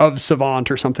means of savant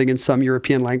or something in some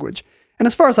European language. And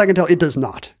as far as I can tell, it does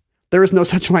not. There is no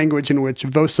such language in which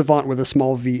Vos Savant with a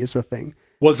small V is a thing.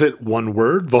 Was it one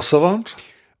word, Vos Savant?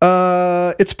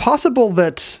 It's possible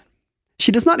that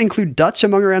she does not include Dutch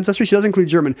among her ancestry. She does include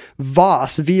German.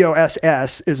 Voss,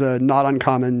 V-O-S-S, is a not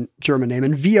uncommon German name.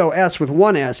 And V-O-S with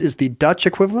one S is the Dutch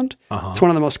equivalent. Uh-huh. It's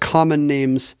one of the most common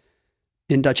names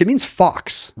in Dutch. It means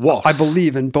fox, Wolf. I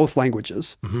believe, in both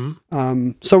languages.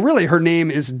 Mm-hmm. So really, her name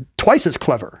is twice as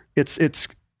clever. It's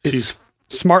She's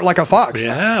smart like a fox.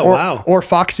 Yeah, wow. Or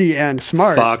foxy and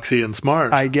smart. Foxy and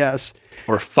smart. I guess.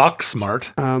 Or fox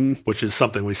smart, which is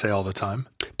something we say all the time.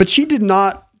 But she did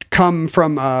not come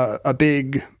from a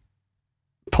big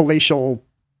palatial,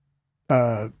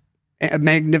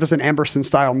 magnificent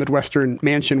Amberson-style Midwestern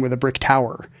mansion with a brick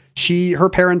tower. Her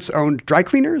parents owned dry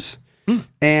cleaners,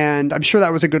 and I'm sure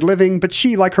that was a good living, but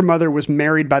she, like her mother, was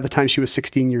married by the time she was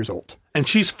 16 years old. And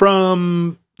she's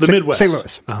from the Midwest. St.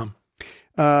 Louis.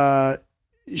 Uh-huh.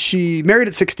 She married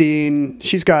at 16.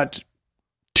 She's got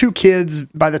 2 kids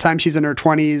by the time she's in her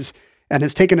 20s and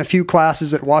has taken a few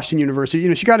classes at Washington University. You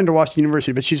know, she got into Washington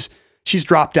University, but she's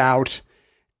dropped out,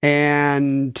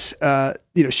 and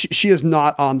she is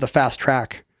not on the fast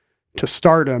track to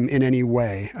stardom in any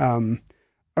way.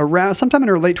 Around sometime in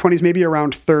her late 20s, maybe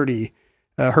around 30,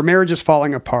 her marriage is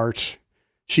falling apart.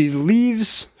 She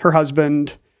leaves her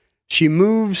husband. She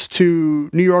moves to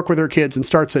New York with her kids and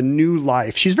starts a new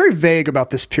life. She's very vague about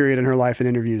this period in her life in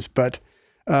interviews, but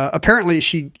apparently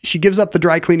she gives up the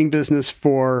dry cleaning business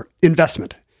for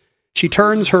investment. She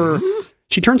turns her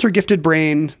gifted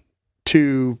brain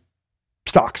to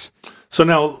stocks. So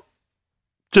now,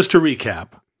 just to recap,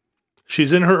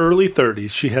 she's in her early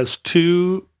 30s. She has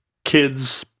 2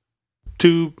 kids,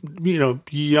 2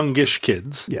 youngish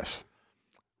kids. Yes.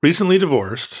 Recently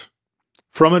divorced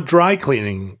from a dry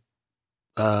cleaning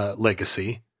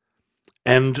legacy,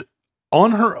 and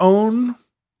on her own,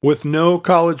 with no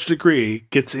college degree,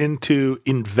 gets into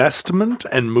investment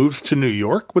and moves to New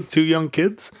York with 2 young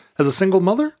kids as a single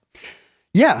mother?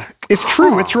 Yeah, if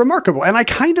true, it's remarkable. And I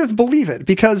kind of believe it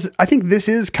because I think this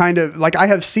is kind of like I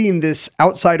have seen this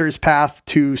outsider's path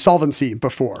to solvency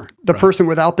before. The person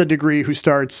without the degree who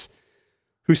starts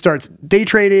day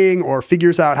trading or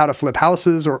figures out how to flip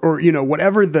houses or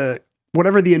whatever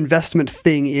the investment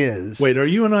thing is. Wait, are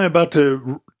you and I about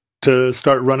to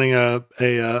start running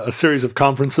a series of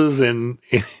conferences in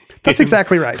That's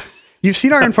exactly right. You've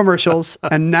seen our infomercials,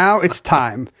 and now it's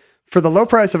time For the low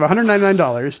price of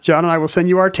 $199, John and I will send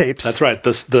you our tapes. That's right.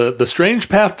 The strange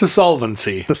path to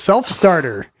solvency. The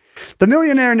self-starter. The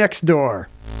Millionaire Next Door.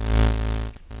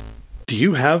 Did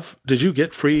you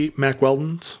get free Mack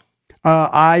Weldons?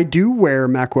 I do wear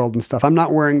Mack Weldon stuff. I'm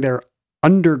not wearing their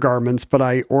undergarments, but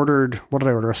I ordered, what did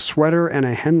I order? A sweater and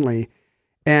a Henley.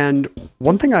 And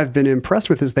one thing I've been impressed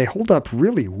with is they hold up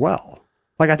really well.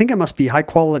 Like, I think it must be high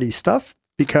quality stuff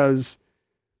because,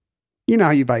 you know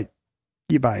how you buy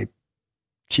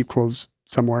cheap clothes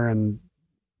somewhere and,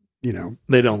 you know,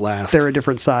 they don't last. They're a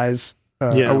different size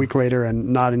a week later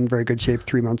and not in very good shape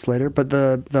 3 months later. But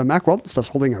the Mack Weldon stuff's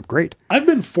holding up great. I've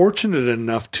been fortunate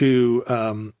enough to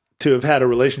have had a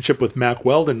relationship with Mack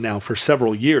Weldon now for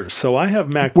several years. So I have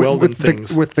Mack Weldon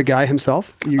things. With the guy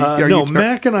himself?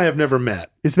 Mack and I have never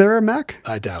met. Is there a Mack?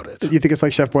 I doubt it. You think it's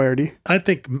like Chef Boyardee? I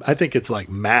think it's like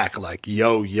Mack, like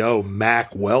yo,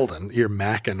 Mack Weldon. You're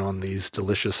macking on these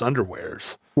delicious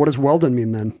underwears. What does Weldon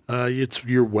mean then?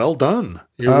 You're well done.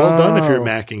 You're well done if you're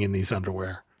macking in these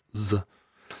underwear.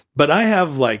 But I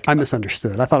have I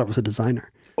misunderstood. I thought it was a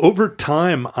designer. Over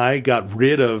time, I got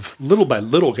little by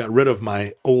little,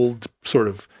 my old sort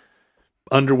of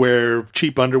underwear,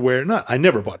 cheap underwear. I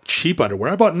never bought cheap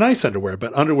underwear. I bought nice underwear,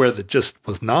 but underwear that just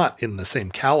was not in the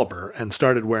same caliber, and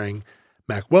started wearing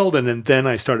Mack Weldon. And then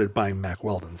I started buying Mack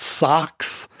Weldon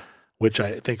socks, which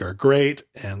I think are great.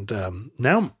 And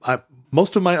now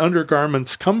most of my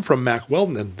undergarments come from Mack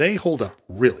Weldon, and they hold up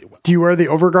really well. Do you wear the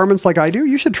overgarments like I do?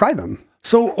 You should try them.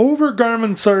 So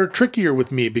overgarments are trickier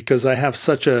with me because I have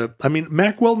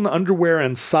Mack Weldon underwear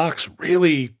and socks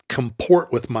really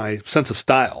comport with my sense of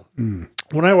style. Mm.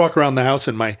 When I walk around the house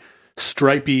in my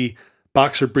stripy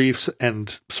boxer briefs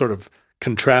and sort of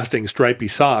contrasting stripy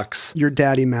socks. You're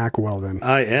Daddy Mack Weldon.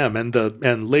 I am,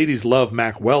 and ladies love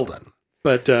Mack Weldon.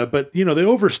 But you know, the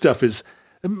over stuff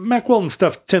Mack Weldon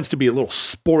stuff tends to be a little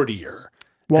sportier.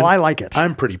 Well, I like it.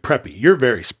 I'm pretty preppy. You're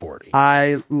very sporty.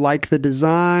 I like the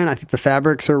design. I think the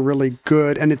fabrics are really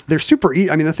good, and they're super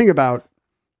easy. I mean, the thing about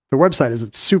the website is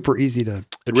it's super easy to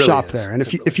shop there. And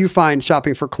if you find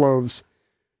shopping for clothes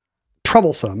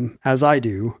troublesome, as I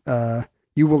do,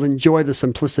 you will enjoy the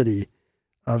simplicity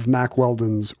of Mack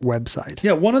Weldon's website.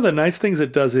 Yeah, one of the nice things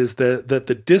it does is that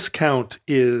the discount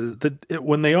is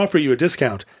when they offer you a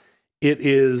discount, it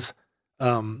is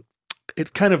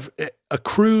it kind of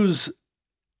accrues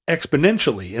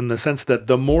exponentially in the sense that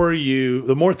the more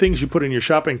things you put in your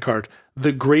shopping cart,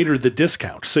 the greater the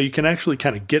discount. So you can actually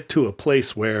kind of get to a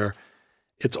place where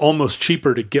it's almost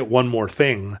cheaper to get one more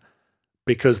thing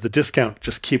because the discount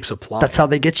just keeps applying. That's how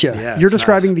they get you. Yeah, you're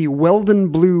describing nice. The Weldon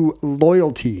Blue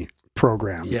loyalty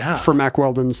program for Mack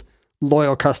Weldon's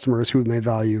loyal customers who they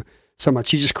value so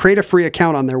much. You just create a free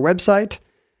account on their website,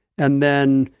 and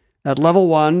then at level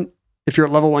 1, if you're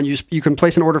at level 1, you can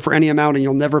place an order for any amount and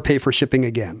you'll never pay for shipping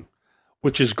again.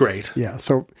 Which is great. Yeah.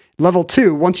 So level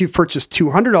 2, once you've purchased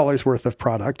 $200 worth of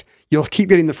product, you'll keep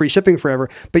getting the free shipping forever,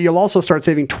 but you'll also start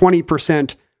saving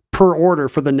 20% per order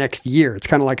for the next year. It's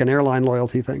kind of like an airline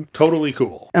loyalty thing. Totally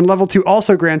cool. And level 2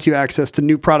 also grants you access to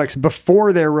new products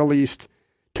before they're released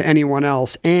to anyone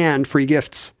else and free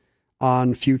gifts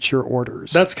on future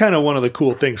orders. That's kind of one of the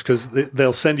cool things because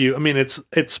they'll send you, I mean,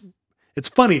 it's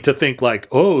funny to think like,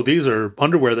 oh, these are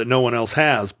underwear that no one else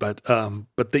has, but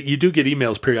you do get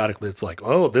emails periodically. It's like,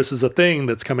 oh, this is a thing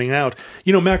that's coming out.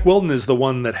 You know, Mack Weldon is the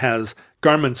one that has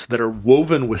garments that are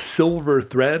woven with silver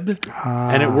thread,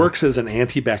 and it works as an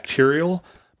antibacterial.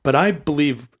 But I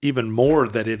believe even more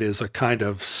that it is a kind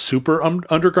of super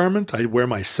undergarment. I wear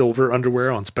my silver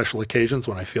underwear on special occasions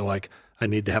when I feel like I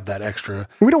need to have that extra.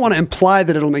 We don't want to imply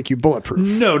that it'll make you bulletproof.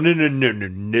 No. I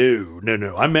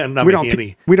meant not making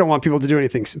any. We don't want people to do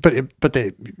anything, but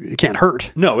it can't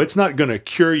hurt. No, it's not going to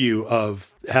cure you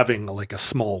of having like a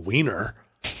small wiener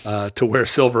to wear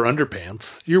silver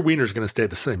underpants. Your wiener's going to stay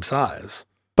the same size.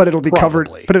 But it'll be covered.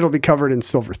 But it'll be covered in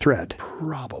silver thread.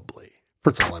 Probably.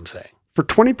 That's all I'm saying. For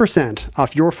 20%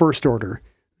 off your first order,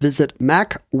 visit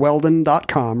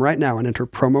MackWeldon.com right now and enter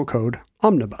promo code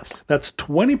Omnibus. That's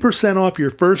 20% off your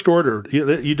first order.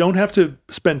 You don't have to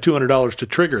spend $200 to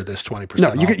trigger this 20%.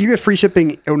 No, you get free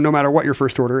shipping no matter what your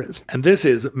first order is. And this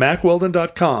is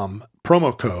MackWeldon.com,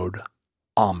 promo code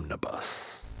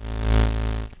Omnibus.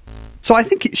 So I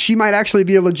think she might actually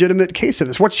be a legitimate case of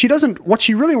this. What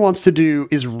she really wants to do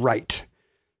is write.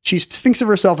 She thinks of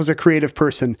herself as a creative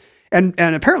person. And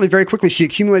apparently very quickly she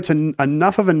accumulates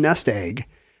enough of a nest egg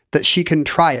that she can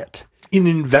try it. In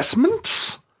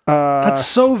investments? That's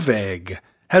so vague.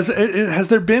 Has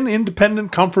there been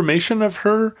independent confirmation of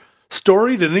her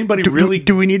story? Did anybody really?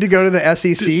 Do we need to go to the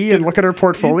SEC and look at her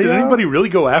portfolio? Did anybody really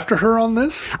go after her on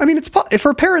this? I mean, if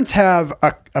her parents have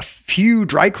a few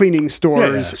dry cleaning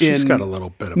stores, she's got a little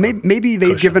bit of maybe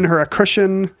they've cushion. given her a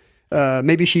cushion.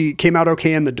 Maybe she came out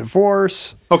okay in the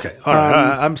divorce. Okay, all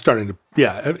right. I'm starting to.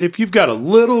 Yeah, if you've got a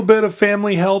little bit of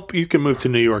family help, you can move to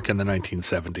New York in the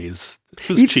 1970s. It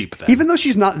was cheap then. Even though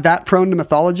she's not that prone to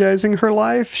mythologizing her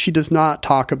life, she does not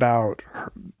talk about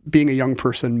her being a young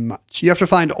person much. You have to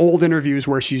find old interviews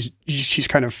where she's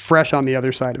kind of fresh on the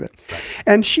other side of it. Right.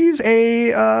 And she's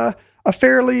a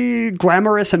fairly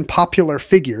glamorous and popular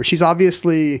figure. She's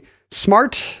obviously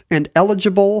smart and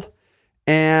eligible,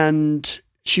 and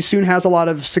she soon has a lot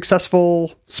of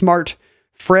successful, smart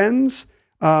friends,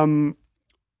 one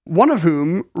of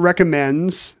whom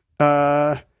recommends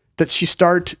that she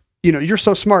start, you're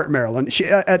so smart, Marilyn. She,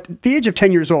 at the age of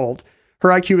 10 years old, her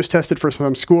IQ was tested for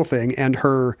some school thing, and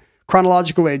her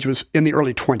chronological age was in the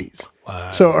early 20s.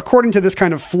 Wow. So according to this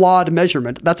kind of flawed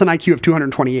measurement, that's an IQ of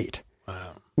 228,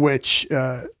 which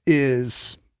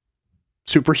is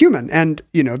superhuman. And,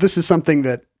 this is something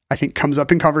that I think comes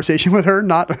up in conversation with her,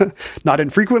 not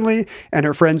infrequently. And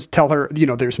her friends tell her,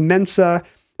 there's Mensa,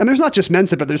 and there's not just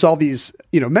Mensa, but there's all these,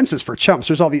 Mensa's for chumps.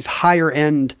 There's all these higher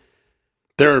end.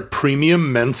 There are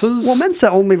premium Mensas? Well,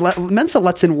 Mensa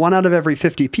lets in 1 out of every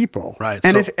 50 people. Right.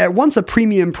 And if once a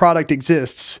premium product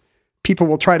exists, people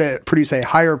will try to produce a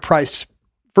higher priced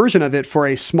version of it for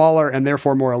a smaller and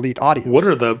therefore more elite audience. What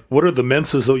are the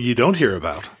Mensas that you don't hear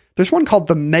about? There's one called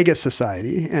the Mega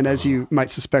Society, and as you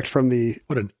might suspect from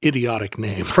what an idiotic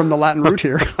name from the Latin root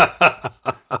here,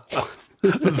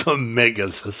 the Mega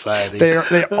Society.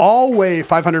 They all weigh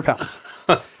 500 pounds.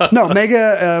 No,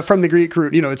 mega from the Greek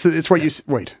root. It's what you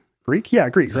wait Greek, yeah,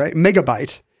 Greek, right?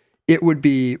 Megabyte. It would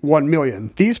be 1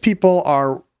 million. These people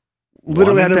are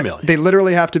literally they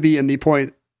literally have to be in the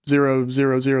 0.00001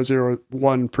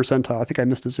 percentile. I think I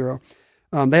missed a zero.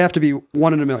 They have to be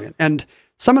 1 in a million, and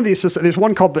some of these, there's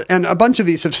one called and a bunch of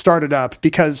these have started up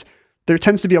because there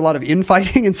tends to be a lot of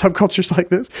infighting in subcultures like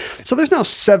this. So there's now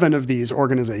 7 of these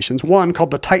organizations. One called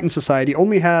the Titan Society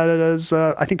only has,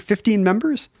 I think, 15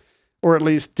 members, or at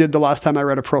least did the last time I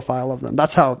read a profile of them.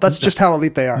 That's just how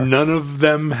elite they are. None of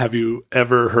them have you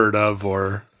ever heard of,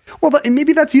 or? Well,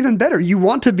 maybe that's even better. You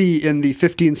want to be in the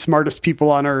 15 smartest people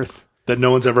on earth. That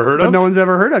no one's ever heard of? That no one's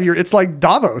ever heard of. It's like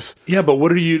Davos. Yeah, but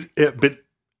what are you,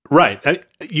 right.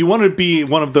 You want to be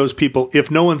one of those people if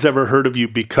no one's ever heard of you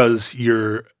because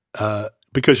you're a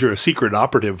secret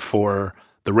operative for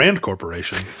the Rand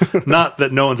Corporation, not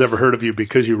that no one's ever heard of you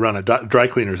because you run a dry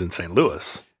cleaners in St.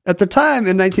 Louis. At the time,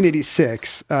 in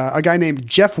 1986, a guy named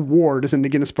Jeff Ward is in the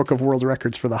Guinness Book of World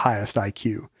Records for the highest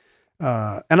IQ.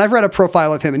 And I've read a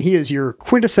profile of him, and he is your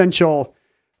quintessential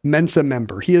Mensa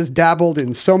member. He has dabbled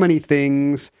in so many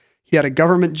things. He had a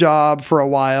government job for a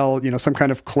while, some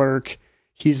kind of clerk.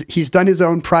 He's done his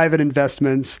own private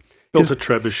investments. Built a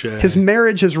trebuchet. His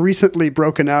marriage has recently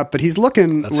broken up, but he's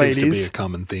looking, that ladies. Seems to be a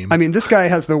common theme. I mean, this guy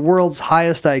has the world's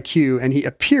highest IQ, and he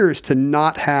appears to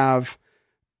not have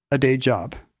a day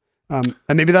job. And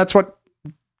maybe that's what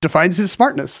defines his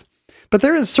smartness. But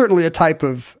there is certainly a type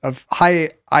of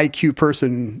high IQ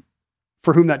person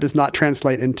for whom that does not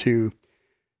translate into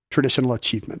traditional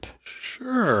achievement.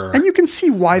 Sure. And you can see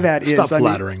why that is. Stop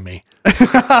flattering me.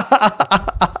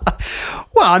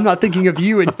 Well, I'm not thinking of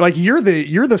you, and like you're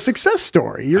the success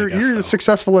story. You're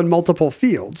successful in multiple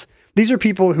fields. These are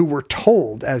people who were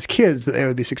told as kids that they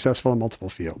would be successful in multiple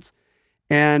fields.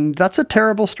 And that's a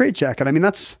terrible straitjacket. I mean,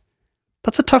 that's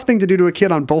a tough thing to do to a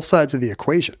kid on both sides of the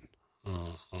equation.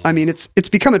 I mean, it's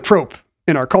become a trope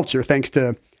in our culture thanks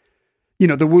to,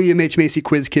 the William H. Macy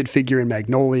quiz kid figure in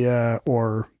Magnolia,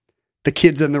 or the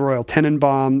kids in the Royal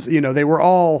Tenenbaums. They were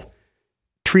all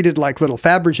treated like little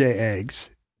Fabergé eggs,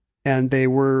 and they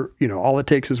were, all it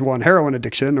takes is one heroin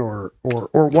addiction or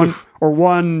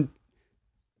one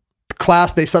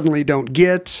class they suddenly don't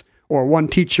get, or one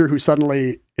teacher who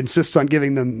suddenly insists on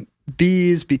giving them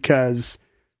B's because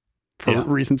for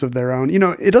reasons of their own.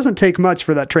 It doesn't take much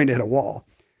for that train to hit a wall.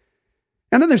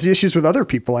 And then there's the issues with other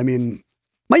people. I mean,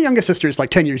 my youngest sister is like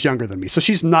 10 years younger than me, so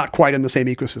she's not quite in the same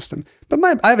ecosystem. But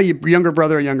I have a younger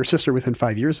brother and younger sister within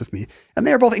 5 years of me, and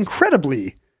they are both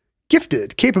incredibly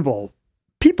gifted, capable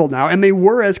people now, and they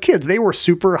were as kids. They were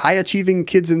super high-achieving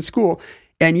kids in school,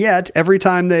 and yet every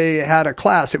time they had a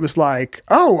class, it was like,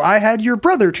 oh, I had your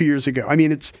brother 2 years ago. I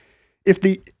mean, it's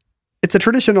a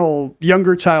traditional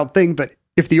younger child thing, but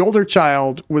if the older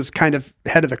child was kind of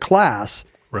head of the class,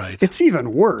 right, it's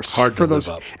even worse. Hard for to those.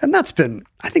 live up. And that's been,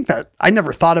 I think that I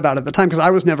never thought about it at the time because I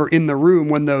was never in the room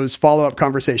when those follow-up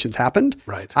conversations happened.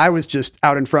 Right. I was just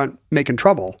out in front making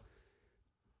trouble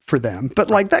for them, but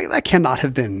like that cannot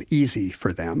have been easy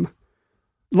for them.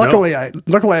 Luckily, I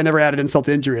never added insult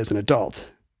to injury as an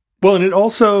adult. Well, and it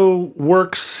also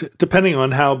works depending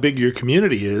on how big your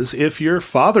community is. If your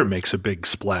father makes a big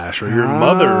splash or your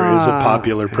mother is a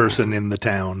popular person in the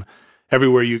town,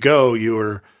 everywhere you go,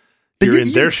 you're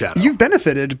in their shadow. You've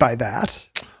benefited by that.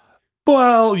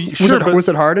 Well, sure. Was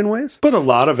it hard in ways? But a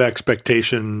lot of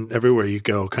expectation everywhere you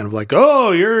go, kind of like,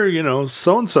 oh, you're,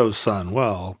 so-and-so's son.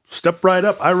 Well, step right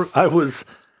up. I was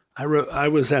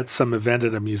at some event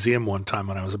at a museum one time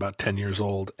when I was about 10 years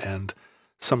old, and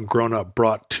some grown-up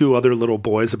brought two other little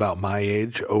boys about my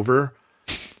age over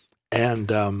and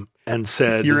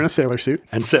said... You're in a sailor suit?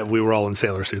 And said we were all in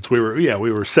sailor suits. We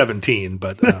were 17,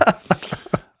 but...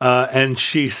 and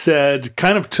she said,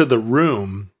 kind of to the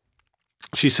room,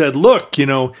 she said, look,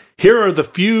 here are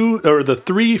the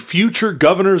three future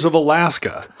governors of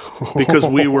Alaska, because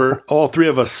we were, all three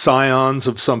of us, scions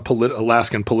of some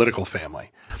Alaskan political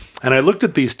family. And I looked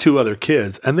at these two other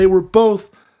kids, and they were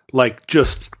both like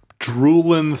just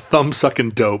drooling, thumb-sucking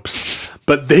dopes.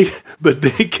 But they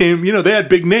came, they had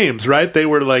big names, right? They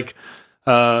were like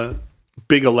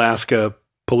big Alaska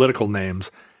political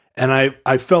names. And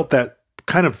I felt that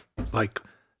kind of like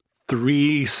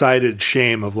three-sided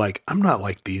shame of like, I'm not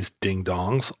like these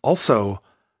ding-dongs. Also,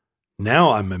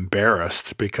 now I'm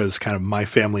embarrassed because kind of my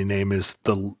family name is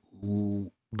the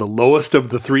lowest of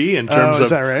the three in terms of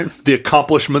the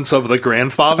accomplishments of the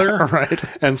grandfather. Right.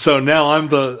 And so now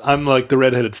I'm like the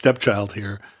redheaded stepchild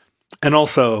here. And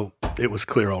also it was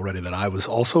clear already that I was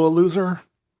also a loser.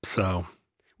 So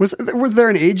was there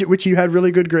an age at which you had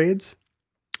really good grades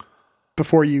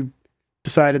before you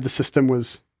decided the system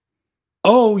was...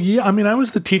 Oh yeah. I mean, I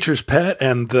was the teacher's pet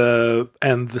and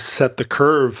set the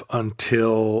curve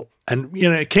until... And,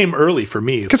 it came early for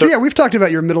me. Because, we've talked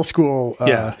about your middle school.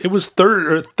 It was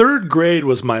third grade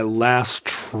was my last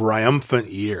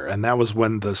triumphant year. And that was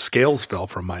when the scales fell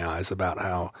from my eyes about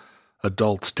how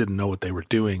adults didn't know what they were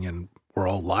doing and were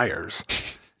all liars.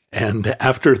 And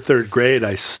after third grade,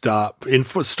 I stopped.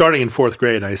 Starting in fourth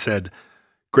grade, I said,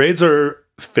 grades are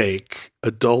fake.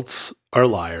 Adults are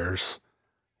liars.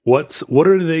 What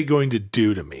are they going to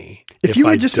do to me? If you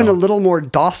had just been a little more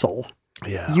docile...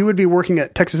 Yeah. You would be working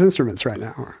at Texas Instruments right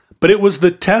now. But it was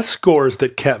the test scores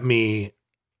that kept me,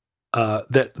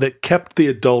 that kept the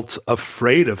adults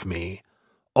afraid of me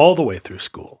all the way through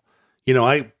school.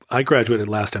 I graduated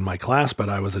last in my class, but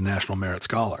I was a National Merit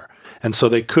Scholar. And so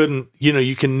they couldn't,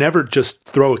 you can never just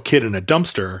throw a kid in a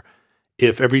dumpster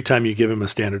if every time you give him a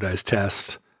standardized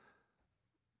test,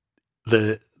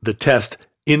 the test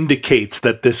indicates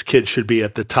that this kid should be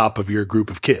at the top of your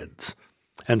group of kids.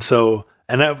 And so...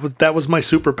 And that was my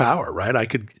superpower, right?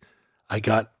 I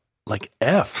got like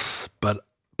Fs, but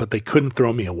they couldn't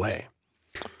throw me away.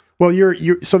 Well, your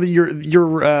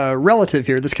relative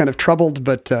here, this kind of troubled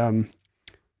but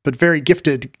very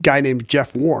gifted guy named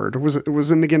Jeff Ward,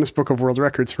 was in the Guinness Book of World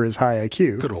Records for his high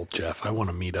IQ. Good old Jeff. I want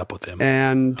to meet up with him.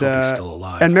 And he's still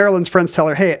alive. And Marilyn's friends tell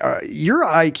her, "Hey, your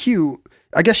IQ."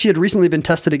 I guess she had recently been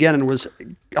tested again and was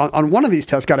on one of these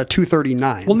tests got a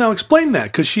 239. Well, now explain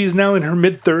that, because she's now in her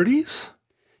mid-30s.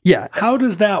 Yeah. How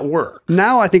does that work?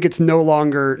 Now I think it's no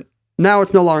longer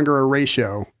a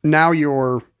ratio. Now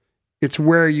it's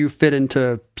where you fit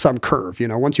into some curve.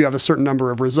 Once you have a certain number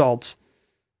of results,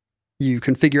 you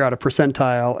can figure out a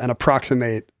percentile and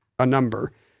approximate a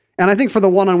number. And I think for the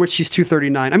one on which she's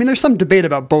 239, I mean, there's some debate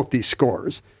about both these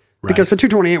scores. Right. Because the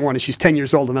 228 one is she's 10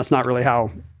 years old, and that's not really how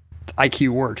IQ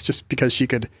works, just because she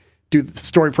could do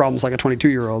story problems like a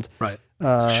 22-year-old. Right.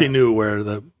 She knew where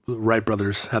the Wright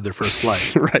brothers had their first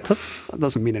flight. Right. That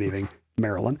doesn't mean anything,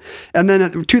 Marilyn. And then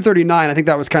at 239, I think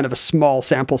that was kind of a small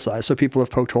sample size, so people have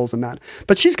poked holes in that.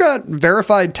 But she's got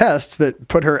verified tests that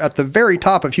put her at the very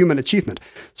top of human achievement.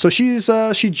 So she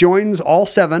joins all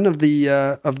 7 of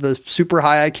the super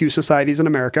high IQ societies in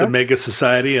America. The Mega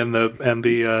Society and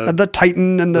the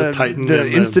Titan and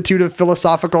the Institute of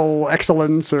Philosophical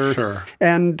Excellence. Sure.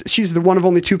 And she's the one of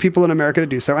only 2 people in America to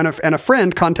do so. And a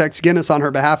friend contacts Guinness on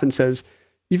her behalf and says,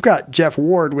 "You've got Jeff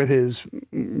Ward with his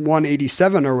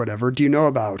 187 or whatever. Do you know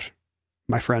about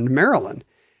my friend Marilyn?"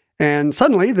 And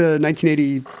suddenly the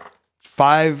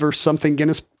 1985 or something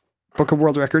Guinness Book of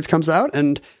World Records comes out,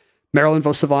 and Marilyn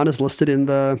Vos-Savant is listed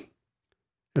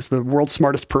as the world's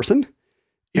smartest person.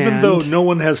 Even though no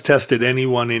one has tested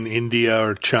anyone in India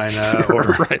or China or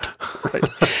right.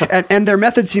 and their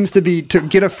method seems to be to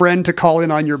get a friend to call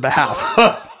in on your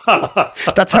behalf.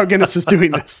 That's how Guinness is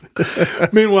doing this.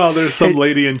 Meanwhile, there's some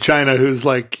lady in China who's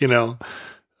like,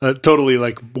 totally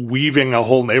like weaving a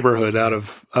whole neighborhood out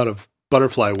of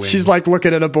butterfly wings. She's like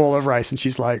looking at a bowl of rice and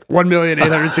she's like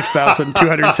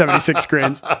 1,806,276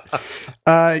 grains.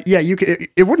 Yeah, you could,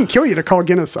 it wouldn't kill you to call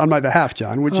Guinness on my behalf,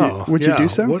 John. Would you you do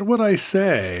so? What would I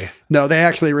say? No, they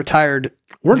actually retired.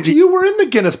 You were in the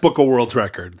Guinness Book of World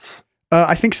Records.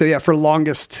 I think so, yeah, for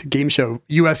longest game show,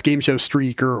 U.S. game show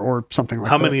streak or something like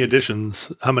that. How many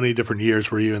editions, how many different years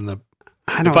were you in the...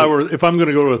 I don't If I'm going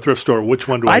to go to a thrift store, which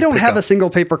one do I don't pick have up? a single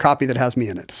paper copy that has me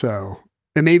in it, so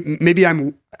maybe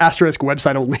I'm asterisk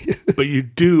website only. But you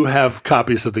do have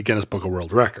copies of the Guinness Book of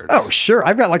World Records. Oh, sure.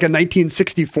 I've got like a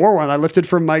 1964 one I lifted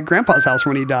from my grandpa's house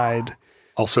when he died.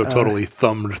 Also totally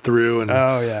thumbed through and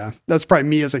Oh, yeah. That's probably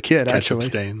me as a kid, ketchup actually.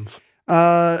 stains.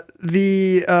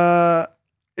 The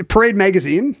Parade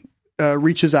magazine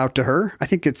reaches out to her. I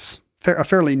think it's a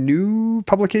fairly new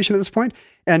publication at this point,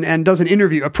 and does an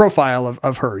interview, a profile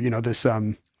of her. You know, this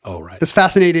this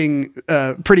fascinating,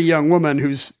 pretty young woman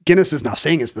who's Guinness is now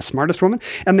saying is the smartest woman.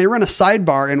 And they run a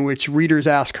sidebar in which readers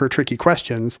ask her tricky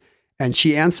questions, and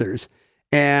she answers.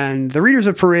 And the readers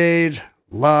of Parade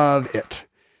love it.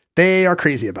 They are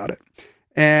crazy about it.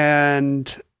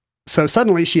 And so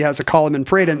suddenly she has a column in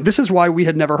Parade, and this is why we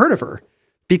had never heard of her,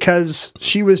 because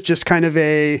she was just kind of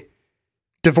a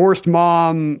divorced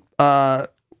mom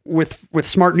with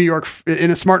smart New York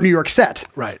in a smart New York set,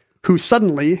 right? Who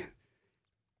suddenly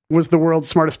was the world's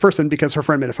smartest person because her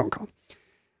friend made a phone call,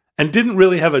 and didn't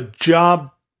really have a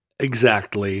job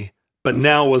exactly, but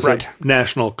now was a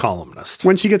national columnist.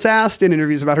 When she gets asked in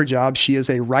interviews about her job, she is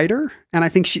a writer, and I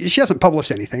think she hasn't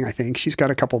published anything. I think she's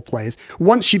got a couple plays.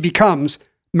 Once she becomes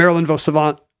Marilyn Vos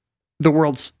Savant, the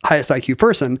world's highest IQ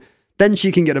person, then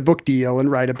she can get a book deal and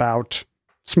write about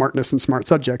smartness and smart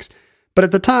subjects. But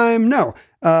at the time, no.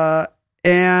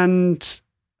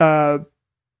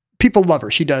 People love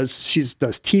her. She does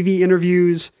TV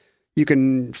interviews. You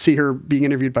can see her being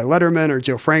interviewed by Letterman or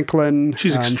Joe Franklin.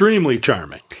 She's extremely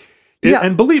charming. Yeah.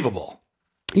 And believable.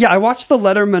 Yeah, I watched the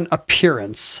Letterman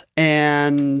appearance,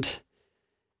 and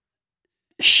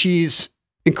she's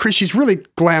really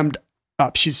glammed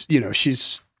up. She's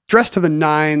dressed to the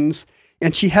nines,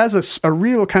 and she has a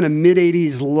real kind of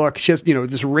mid-'80s look. She has,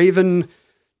 this raven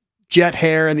jet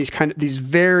hair and these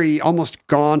very almost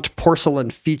gaunt porcelain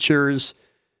features.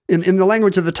 In the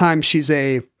language of the time, she's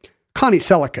a Connie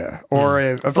Selica or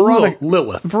a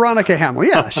Veronica Hamill.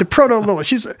 Yeah, she's proto Lilith.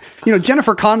 She's,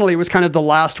 Jennifer Connelly was kind of the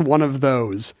last one of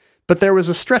those, but there was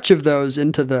a stretch of those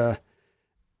into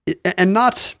and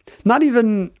not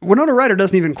even Winona Ryder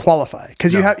doesn't even qualify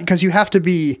because you have to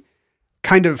be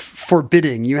kind of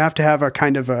forbidding. You have to have a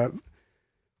kind of I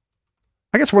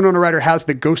guess Winona Ryder has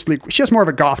the ghostly. She has more of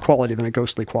a goth quality than a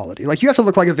ghostly quality. Like you have to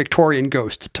look like a Victorian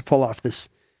ghost to pull off this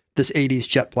 80s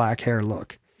jet black hair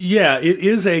look. Yeah, it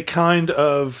is a kind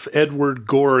of Edward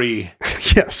Gorey.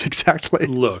 Yes, exactly.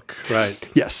 Look, right.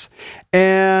 Yes.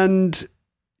 And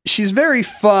she's very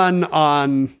fun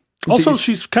on... Also,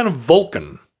 she's kind of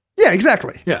Vulcan. Yeah,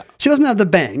 exactly. Yeah. She doesn't have the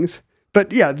bangs,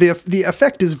 but yeah, the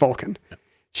effect is Vulcan. Yeah.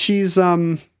 She's,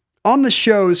 on the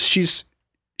shows, she's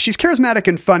charismatic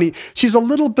and funny. She's a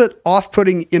little bit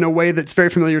off-putting in a way that's very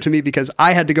familiar to me because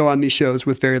I had to go on these shows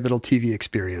with very little TV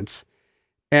experience.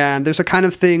 And there's a kind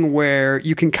of thing where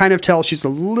you can kind of tell she's a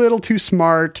little too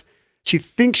smart. She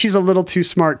thinks she's a little too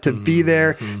smart to be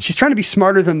there. She's trying to be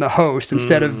smarter than the host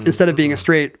instead of being a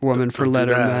straight woman for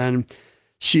Letterman.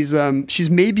 She's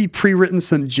maybe pre-written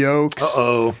some jokes.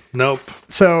 Uh-oh. Nope.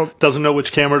 So doesn't know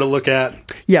which camera to look at.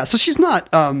 Yeah, so she's not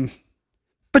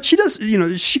but she does,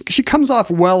 she comes off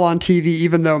well on TV,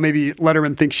 even though maybe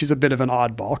Letterman thinks she's a bit of an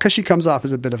oddball, because she comes off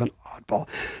as a bit of an oddball.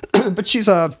 But she's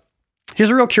a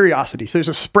real curiosity. There's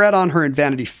a spread on her in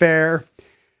Vanity Fair.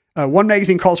 One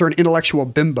magazine calls her an intellectual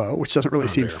bimbo, which doesn't really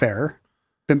seem fair.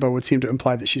 Bimbo would seem to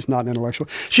imply that she's not an intellectual.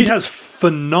 She has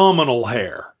phenomenal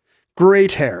hair.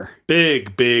 Great hair.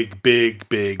 Big.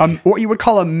 What you would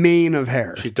call a mane of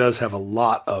hair. She does have a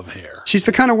lot of hair. She's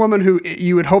the kind of woman who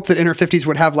you would hope that in her 50s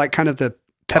would have like kind of the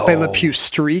Pepe Le Pew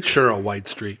streak. Sure, a white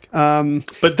streak.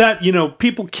 But that,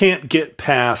 people can't get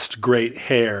past great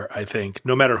hair, I think,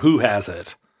 no matter who has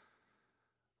it.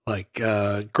 Like,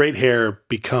 great hair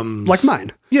becomes... Like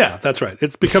mine. Yeah, that's right.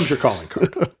 It becomes your calling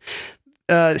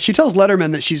card. She tells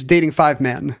Letterman that she's dating 5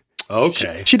 men.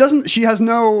 Okay. She has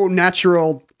no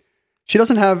natural... She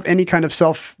doesn't have any kind of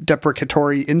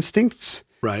self-deprecatory instincts.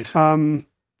 Right.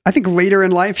 I think later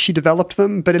in life she developed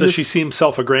them, but does she seem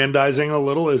self-aggrandizing a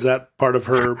little? Is that part of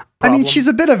her problem? I mean, she's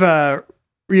a bit of a,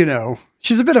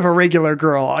 she's a bit of a regular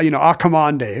girl, come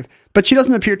on, Dave. But she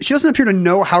doesn't appear to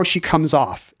know how she comes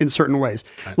off in certain ways.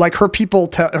 Right. Like her people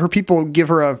give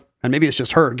her and maybe it's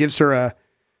just her, gives Letterman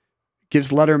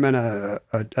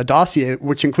a dossier,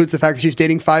 which includes the fact that she's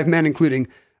dating 5 men, including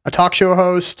a talk show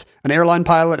host, an airline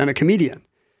pilot, and a comedian.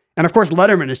 And of course,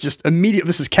 Letterman is just immediate.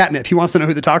 This is catnip. He wants to know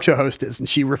who the talk show host is, and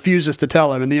she refuses to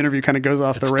tell him. And the interview kind of goes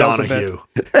off the rails Donahue.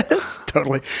 a bit.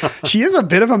 Totally. She is a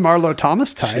bit of a Marlo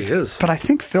Thomas type. She is. But I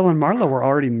think Phil and Marlo were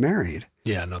already married.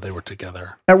 Yeah, no, they were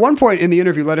together. At one point in the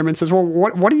interview, Letterman says, "Well,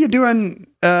 what are you doing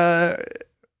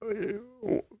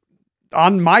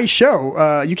on my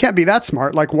show? You can't be that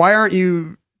smart. Like, why aren't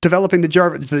you developing the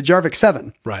Jarvik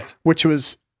 7?" Right. Which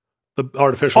was The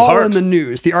artificial all heart. in the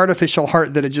news. The artificial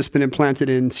heart that had just been implanted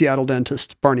in Seattle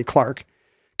dentist Barney Clark.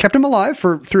 Kept him alive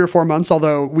for 3 or 4 months,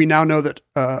 although we now know that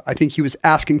I think he was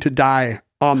asking to die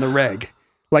on the reg.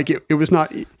 Like it was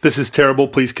not. This is terrible.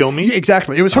 Please kill me. Yeah,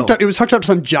 exactly. It was hooked up. It was hooked up to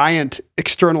some giant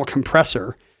external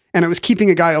compressor, and it was keeping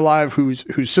a guy alive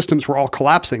whose systems were all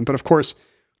collapsing. But of course,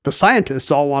 the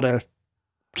scientists all want to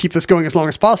keep this going as long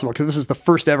as possible because this is the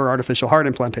first ever artificial heart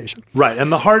implantation. Right.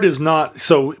 And the heart is not,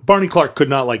 so Barney Clark could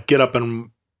not like get up and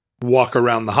walk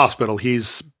around the hospital.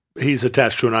 He's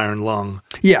attached to an iron lung.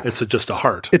 Yeah. It's just a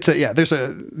heart.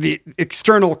 The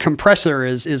external compressor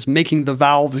is making the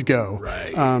valves go.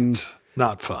 Right.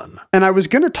 Not fun. And I was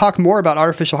going to talk more about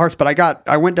artificial hearts, but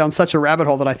I went down such a rabbit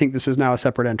hole that I think this is now a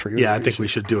separate entry. Yeah, I think we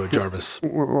should do a Jarvis.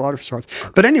 Well, artificial hearts.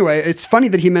 But anyway, it's funny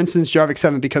that he mentions Jarvik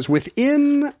 7 because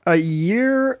within a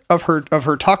year of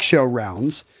her talk show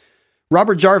rounds,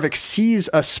 Robert Jarvik sees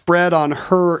a spread on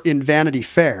her in Vanity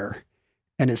Fair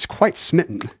and is quite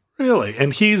smitten. Really?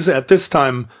 And he's at this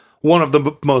time one of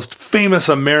the most famous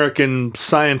American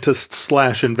scientists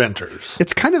 / inventors.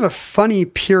 It's kind of a funny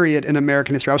period in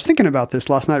American history. I was thinking about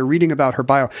this last night, reading about her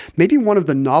bio. Maybe one of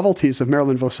the novelties of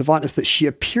Marilyn Vos Savant is that she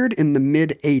appeared in the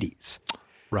mid-'80s.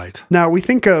 Right. Now, we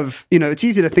think of, it's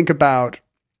easy to think about,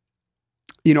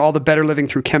 all the better living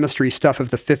through chemistry stuff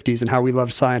of the 50s and how we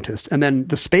loved scientists. And then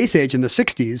the space age in the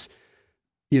 60s,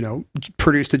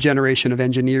 produced a generation of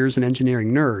engineers and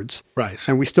engineering nerds. Right.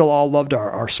 And we still all loved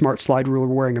our smart slide ruler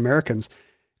wearing Americans.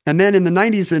 And then in the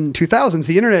 90s and 2000s,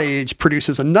 the internet age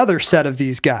produces another set of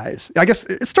these guys. I guess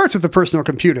it starts with the personal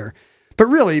computer. But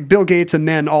really, Bill Gates and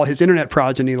then all his internet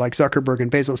progeny like Zuckerberg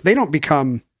and Bezos, they don't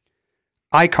become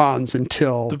icons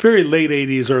until the very late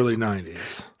 80s, early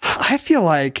 90s. I feel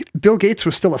like Bill Gates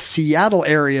was still a Seattle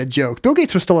area joke. Bill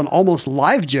Gates was still an almost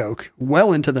live joke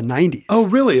well into the 90s. Oh,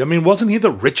 really? I mean, wasn't he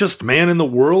the richest man in the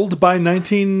world by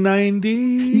 1990?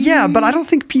 Yeah, but I don't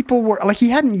think people were, like, he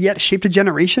hadn't yet shaped a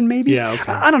generation, maybe? Yeah,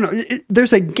 okay. I don't know.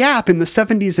 There's a gap in the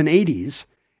 70s and 80s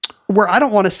where I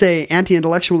don't want to say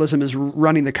anti-intellectualism is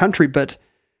running the country, but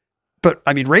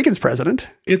I mean, Reagan's president.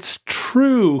 It's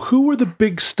true. Who were the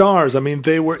big stars? I mean,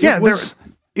 they were. Yeah,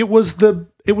 it was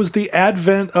the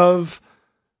advent of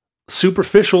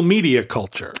superficial media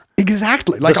culture.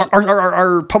 Exactly. Like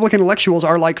our public intellectuals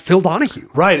are like Phil Donahue.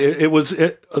 Right. It was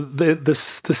the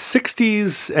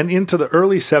 60s and into the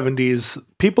early 70s.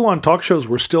 People on talk shows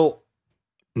were still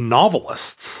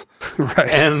novelists, right,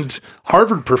 and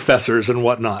Harvard professors and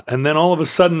whatnot. And then all of a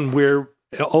sudden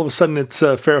it's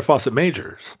Farrah Fawcett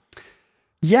Majors.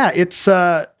 Yeah, it's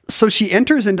so she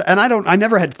enters into, and I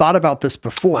never had thought about this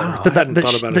before. Wow,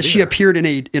 that she appeared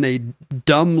in a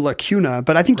dumb lacuna,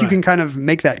 but I think you can kind of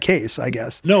make that case, I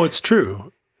guess. No, it's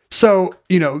true. So,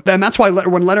 and that's why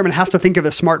when Letterman has to think of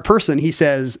a smart person, he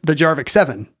says the Jarvik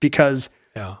 7, because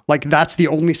like that's the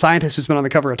only scientist who's been on the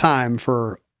cover of Time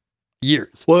for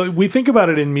years. Well, we think about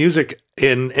it in music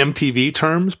in MTV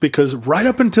terms, because right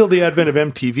up until the advent of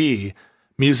MTV,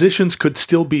 musicians could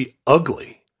still be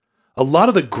ugly. A lot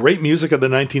of the great music of the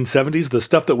 1970s, the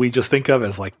stuff that we just think of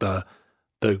as like the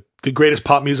greatest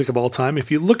pop music of all time,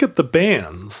 if you look at the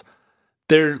bands,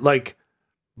 they're like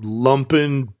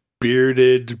lumpen,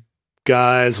 bearded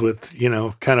guys with,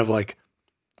 kind of like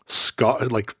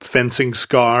fencing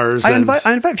scars. I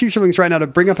invite Futurelings right now to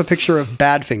bring up a picture of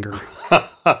Badfinger,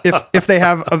 if they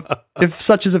have, if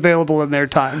such is available in their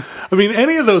time. I mean,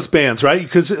 any of those bands, right?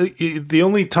 Because the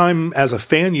only time as a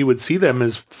fan you would see them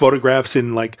is photographs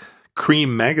in like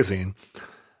Cream magazine.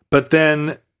 But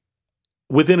then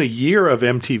within a year of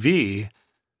MTV,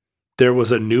 there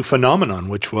was a new phenomenon,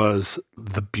 which was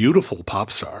the beautiful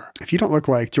pop star. If you don't look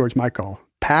like George Michael,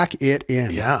 pack it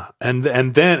in. Yeah. And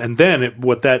then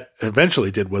what that eventually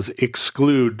did was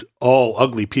exclude all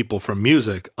ugly people from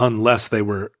music unless they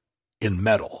were in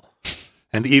metal.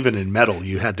 And even in metal,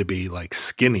 you had to be like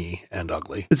skinny and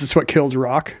ugly. Is this what killed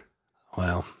rock?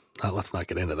 Well, let's not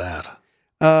get into that.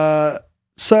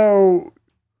 So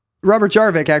Robert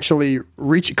Jarvik actually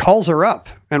calls her up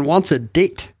and wants a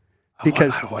date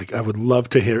because I would love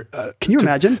to hear. Can you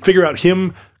imagine? Figure out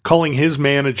him calling his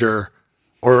manager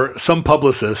or some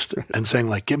publicist and saying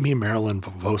like, "Give me Marilyn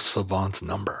Vos Savant's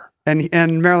number."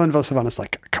 And Marilyn Vosavant is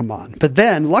like, come on. But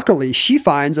then, luckily, she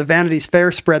finds a Vanity's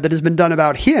Fair spread that has been done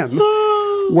about him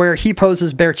where he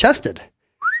poses bare-chested.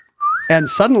 And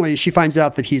suddenly she finds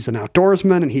out that he's an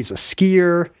outdoorsman and he's a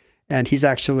skier and he's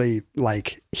actually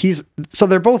so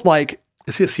they're both like...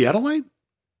 Is he a Seattleite?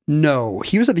 No,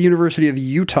 he was at the University of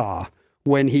Utah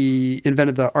when he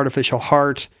invented the artificial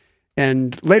heart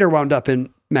and later wound up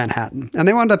in Manhattan. And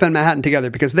they wound up in Manhattan together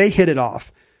because they hit it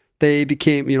off. They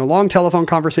became, long telephone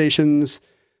conversations,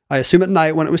 I assume at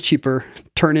night when it was cheaper,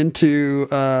 turn into,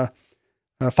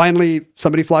 finally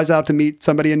somebody flies out to meet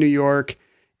somebody in New York.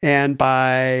 And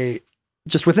by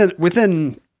just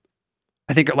within,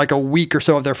 I think like a week or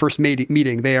so of their first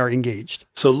meeting, they are engaged.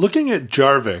 So looking at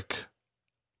Jarvik.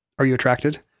 Are you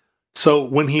attracted? So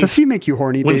does he make you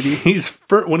horny, baby?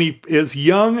 When he is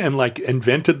young and like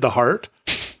invented the heart,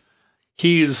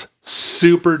 he's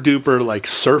super duper like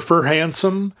surfer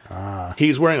handsome.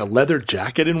 He's wearing a leather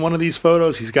jacket in one of these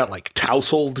photos. He's got like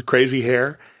tousled crazy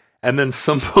hair. And then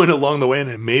some point along the way, and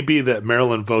it may be that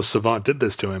Marilyn Vos-Savant did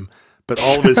this to him, but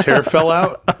all of his hair fell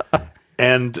out.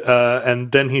 And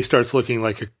then he starts looking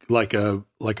like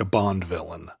a Bond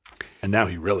villain. And now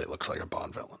he really looks like a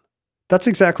Bond villain. That's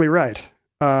exactly right.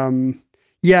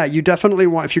 Yeah, you definitely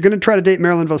want, if you're going to try to date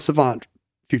Marilyn Vos-Savant,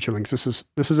 Futurelings,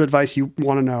 this is advice you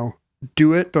want to know.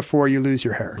 Do it before you lose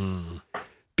your hair.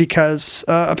 Because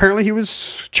apparently he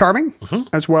was charming,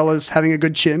 as well as having a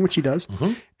good chin, which he does.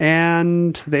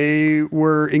 And they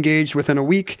were engaged within a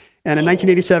week. And in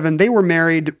 1987, they were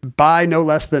married by no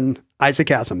less than Isaac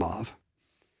Asimov.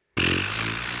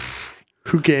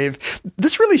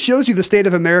 This really shows you the state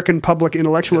of American public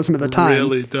intellectualism at the time. It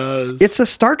really does. It's a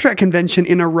Star Trek convention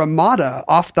in a Ramada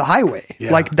off the highway.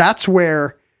 Yeah. Like that's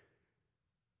where,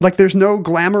 like there's no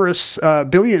glamorous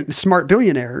smart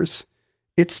billionaires.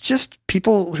 It's just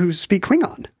people who speak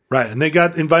Klingon. Right. And they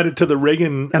got invited to the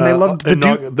Reagan, and they loved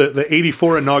the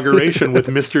 84 inauguration with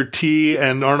Mr. T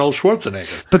and Arnold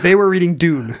Schwarzenegger. But they were reading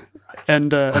Dune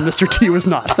and Mr. T was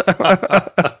not.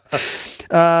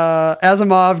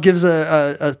 Asimov gives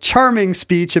a charming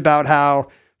speech about how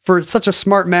for such a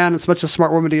smart man and such a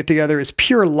smart woman to get together is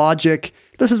pure logic.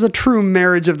 This is a true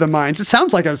marriage of the minds. It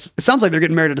sounds like they're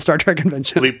getting married at a Star Trek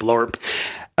convention. Bleep blorp.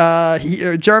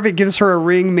 Jarvik gives her a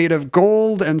ring made of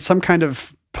gold and some kind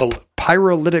of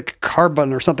pyrolytic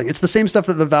carbon or something. It's the same stuff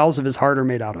that the valves of his heart are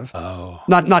made out of. Oh,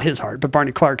 not his heart, but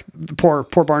Barney Clark, poor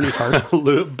Barney's heart.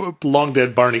 Long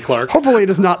dead Barney Clark. Hopefully, it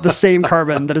is not the same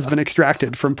carbon that has been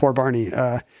extracted from poor Barney.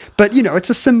 But it's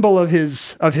a symbol of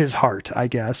his heart, I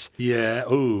guess. Yeah.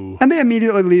 Ooh. And they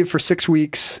immediately leave for 6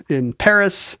 weeks in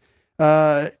Paris.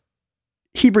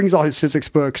 He brings all his physics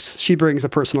books. She brings a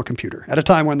personal computer. At a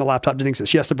time when the laptop didn't exist,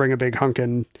 she has to bring a big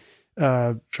hunkin'.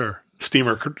 Sure.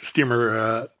 Steamer trunk.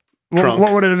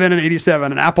 What would it have been in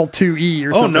 87? An Apple IIe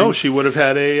or something? Oh no, she would have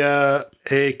had a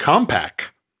Compaq.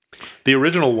 The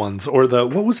original ones, or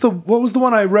what was the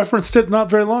one I referenced it not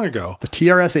very long ago? The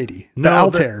TRS-80, the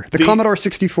Altair, the Commodore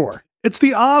 64. It's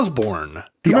the Osborne.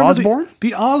 The Osborne?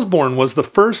 The Osborne was the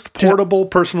first portable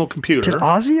personal computer. Did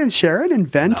Ozzy and Sharon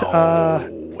invent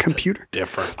a computer?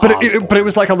 Different. But it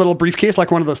was like a little briefcase,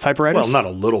 like one of those typewriters. Well, not a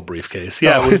little briefcase.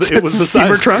 Yeah, it was the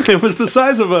steamer trunk. It was the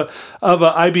size of a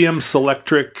IBM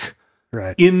Selectric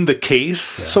in the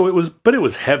case. Yeah. So it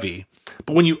was heavy.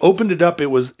 But when you opened it up,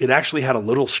 it actually had a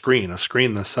little screen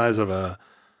the size of a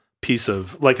piece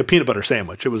of like a peanut butter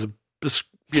sandwich. It was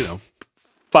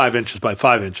 5 inches by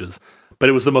 5 inches, but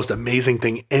it was the most amazing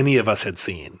thing any of us had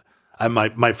seen.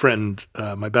 My friend,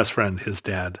 my best friend, his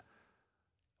dad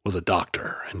was a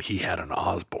doctor, and he had an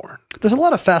Osborne. There's a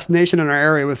lot of fascination in our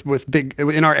area with big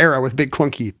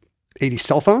clunky 80s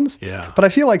cell phones. Yeah, but I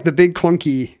feel like the big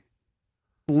clunky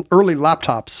early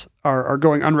laptops are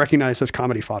going unrecognized as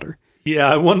comedy fodder. Yeah,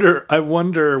 I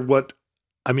wonder what.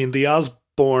 I mean, the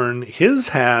Osborne, his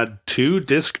had 2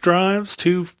 disk drives,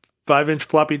 2 5-inch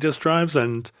floppy disk drives,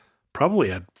 and probably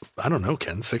had, I don't know,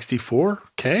 Ken,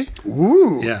 64K?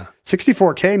 Ooh. Yeah.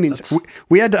 64K means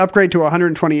we had to upgrade to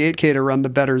 128K to run the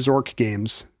better Zork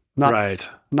games. Not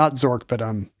Zork, but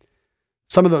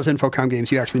some of those Infocom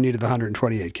games you actually needed the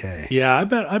 128K. Yeah, I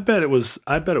bet it was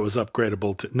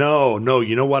upgradable to. No,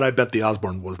 you know what? I bet the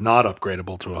Osborne was not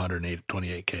upgradable to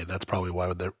 128K. That's probably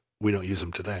why we don't use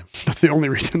them today. That's the only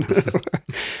reason.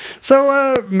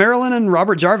 So Marilyn and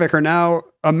Robert Jarvik are now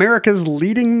America's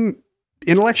leading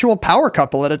intellectual power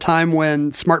couple at a time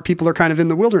when smart people are kind of in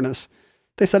the wilderness.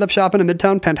 They set up shop in a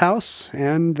Midtown penthouse,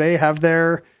 and they have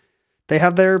their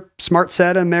smart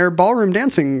set and their ballroom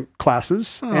dancing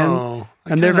classes, and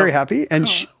they're very happy. And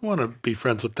I want to be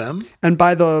friends with them. And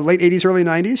by the late 80s, early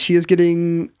 90s, she is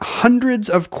getting hundreds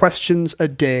of questions a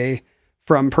day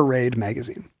from Parade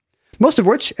magazine. Most of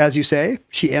which, as you say,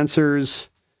 she answers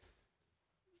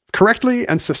correctly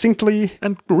and succinctly.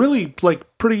 And really,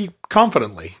 pretty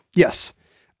confidently. Yes.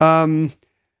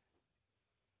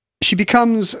 She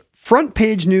becomes front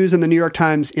page news in the New York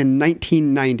Times in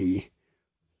 1990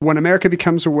 when America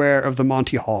becomes aware of the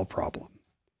Monty Hall problem.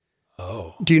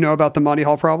 Oh. Do you know about the Monty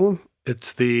Hall problem?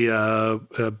 It's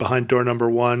the behind door number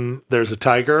 1, there's a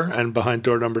tiger, and behind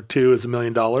door number 2 is $1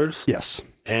 million. Yes.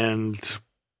 And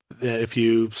if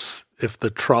the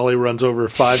trolley runs over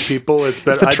 5 people, it's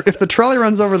better. If the trolley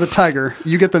runs over the tiger,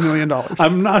 you get the $1 million.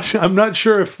 I'm not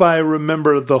sure if I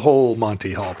remember the whole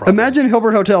Monty Hall problem. Imagine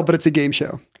Hilbert Hotel, but it's a game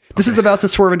show. This is about to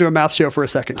swerve into a math show for a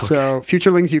second. Okay. So,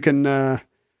 Futurelings, you can, I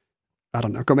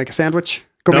don't know, go make a sandwich.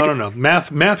 No.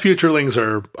 Math Futurelings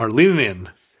are leaning in.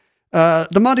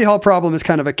 The Monty Hall problem is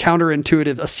kind of a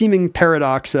counterintuitive, a seeming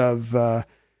paradox of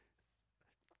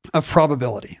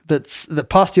probability that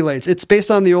postulates. It's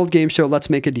based on the old game show Let's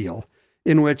Make a Deal,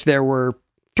 in which there were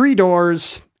 3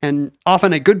 doors and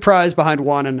often a good prize behind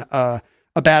 1 and a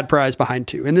bad prize behind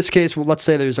 2. In this case, let's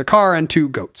say there's a car and 2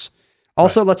 goats.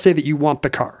 Also, Let's say that you want the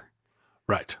car.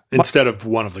 Right. Instead of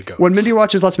one of the goats. When Mindy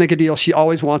watches Let's Make a Deal, she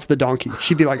always wants the donkey.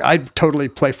 She'd be like, I'd totally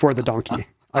play for the donkey.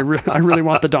 I really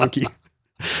want the donkey.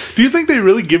 Do you think they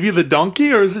really give you the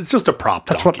donkey, or is it just a prop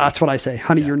donkey? That's what I say.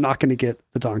 Honey, You're not going to get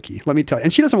the donkey. Let me tell you.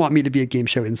 And she doesn't want me to be a game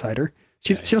show insider.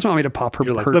 She doesn't want me to pop her.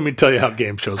 Let me tell you how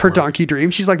game shows her work. Donkey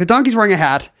dream. She's like, the donkey's wearing a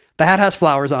hat. The hat has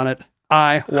flowers on it.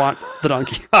 I want the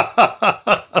donkey.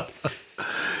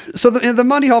 So the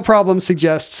Monty Hall problem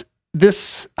suggests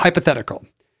this hypothetical.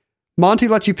 Monty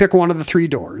lets you pick one of the 3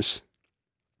 doors.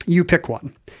 You pick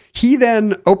one. He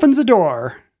then opens a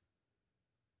door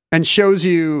and shows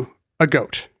you a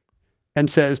goat and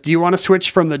says, do you want to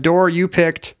switch from the door you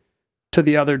picked to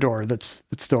the other door that's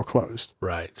still closed?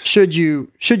 Right. Should you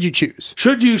choose?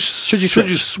 Should you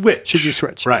switch? Should you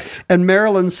switch? Right. And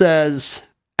Marilyn says,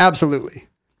 absolutely.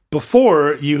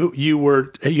 Before you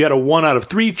had a 1 out of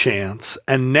 3 chance,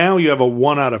 and now you have a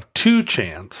 1 out of 2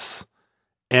 chance,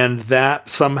 and that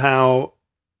somehow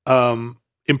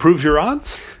improves your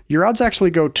odds? Your odds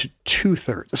actually go to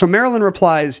 2/3. So Marilyn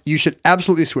replies, you should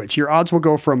absolutely switch. Your odds will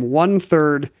go from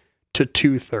 1/3 to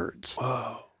 2/3.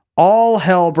 Whoa. All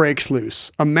hell breaks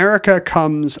loose. America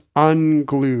comes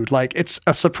unglued. Like, it's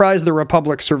a surprise the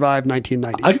Republic survived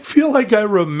 1990. I feel like I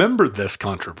remember this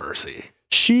controversy.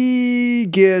 She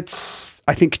gets,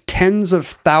 I think, tens of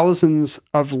thousands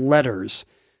of letters,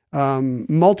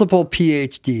 multiple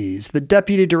PhDs, the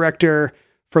deputy director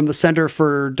from the Center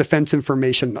for Defense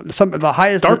Information, some of the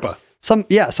highest, DARPA.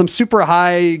 Some super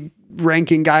high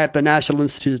ranking guy at the National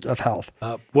Institute of Health.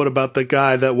 What about the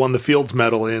guy that won the Fields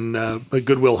Medal in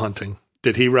Goodwill Hunting?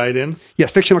 Did he write in?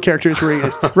 Yes, fictional characters.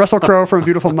 Russell Crowe from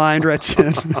Beautiful Mind writes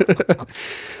in.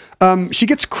 She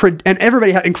gets, and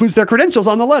everybody includes their credentials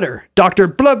on the letter. Dr.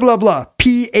 blah, blah, blah,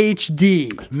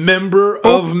 PhD. Member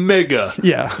of Mega.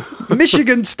 Yeah.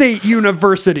 Michigan State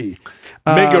University.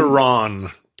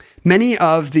 Megaron.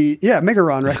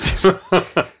 Megaron writes.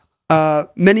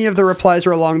 Many of the replies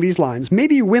are along these lines.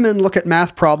 Maybe women look at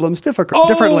math problems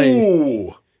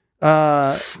differently.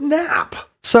 Snap.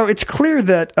 So it's clear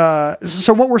that,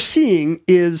 so what we're seeing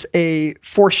is a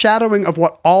foreshadowing of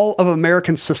what all of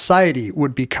American society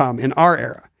would become in our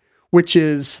era, which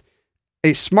is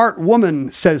a smart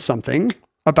woman says something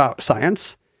about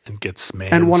science and gets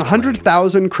and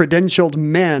 100,000 credentialed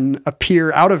men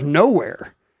appear out of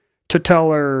nowhere to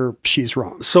tell her she's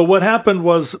wrong. So what happened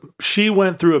was she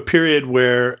went through a period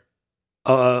where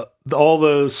all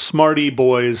the smarty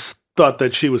boys thought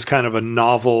that she was kind of a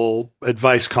novel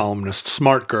advice columnist,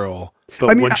 smart girl.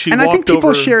 But when she walked I think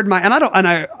people over, shared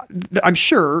I'm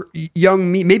sure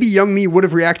young me would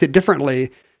have reacted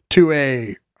differently to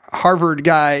a Harvard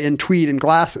guy in tweed and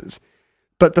glasses.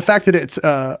 But the fact that it's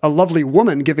a lovely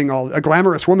woman a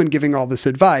glamorous woman giving all this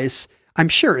advice, I'm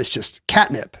sure it's just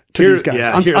catnip to these guys.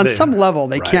 Yeah, on some level,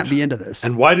 they can't be into this.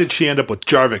 And why did she end up with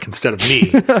Jarvik instead of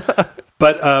me?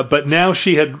 But now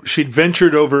she'd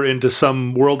ventured over into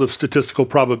some world of statistical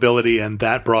probability, and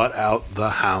that brought out the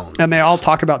hounds. And they all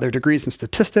talk about their degrees in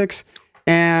statistics,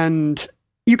 and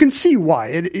you can see why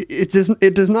it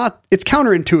does not. It's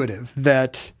counterintuitive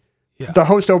that the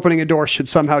host opening a door should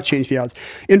somehow change the odds.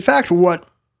 In fact,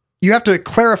 you have to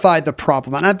clarify the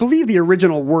problem. And I believe the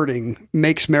original wording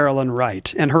makes Marilyn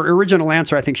right. And her original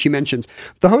answer, I think she mentions,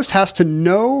 the host has to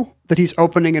know that he's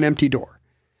opening an empty door.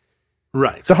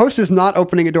 Right. The host is not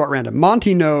opening a door at random.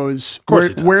 Monty knows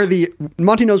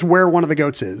Monty knows where one of the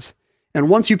goats is. And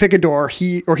once you pick a door,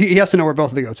 he has to know where both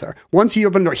of the goats are. Once he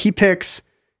opens a door, he picks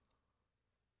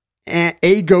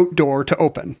a goat door to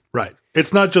open. Right.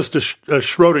 It's not just a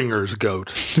Schrodinger's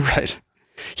goat. Right.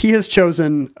 He has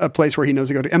chosen a place where he knows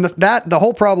to go to. And the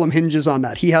whole problem hinges on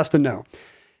that. He has to know.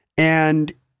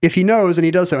 And if he knows and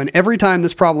he does so, and every time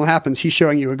this problem happens, he's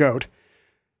showing you a goat,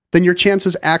 then your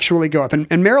chances actually go up.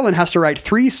 And Marilyn has to write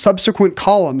 3 subsequent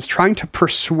columns trying to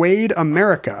persuade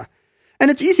America. And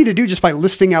it's easy to do just by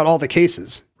listing out all the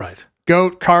cases. Right.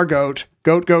 Goat, car, goat,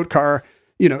 goat, goat, car.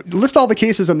 List all the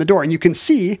cases on the door. And you can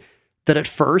see that at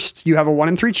first you have a 1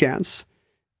 in 3 chance.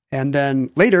 And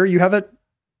then later you have a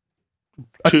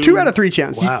 2 out of 3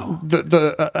 chance. Wow.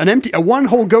 A one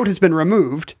whole goat has been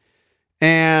removed,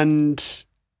 and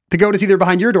the goat is either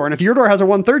behind your door. And if your door has a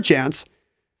 1/3 chance,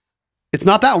 it's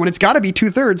not that one. It's got to be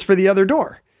 2/3 for the other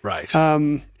door. Right.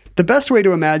 The best way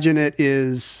to imagine it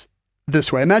is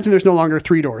this way. Imagine there's no longer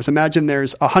 3 doors. Imagine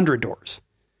there's 100 doors.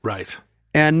 Right.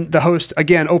 And the host,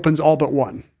 again, opens all but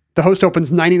one. The host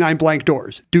opens 99 blank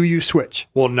doors. Do you switch?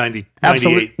 Well, 90,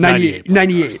 Absolutely. 98.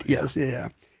 98. Yes. Yeah.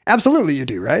 Absolutely you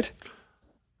do, right?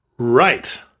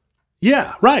 Right.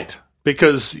 Yeah, right.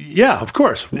 Because, yeah, of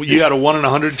course. You got a 1 in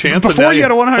 100 chance. Before you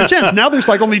had a 100 chance. Now there's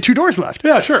like only 2 doors left.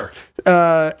 Yeah, sure.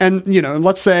 And,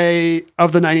 let's say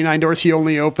of the 99 doors, he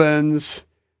only opens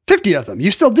 50 of them.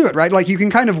 You still do it, right? Like you can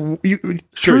kind of,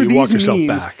 through these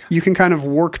means, you can kind of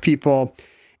work people.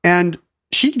 And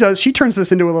she turns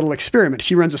this into a little experiment.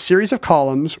 She runs a series of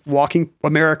columns walking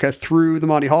America through the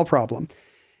Monty Hall problem.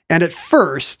 And at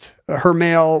first, her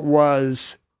mail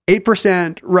was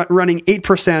 8%, running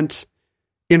 8%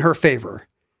 in her favor.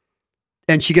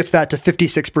 And she gets that to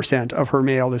 56% of her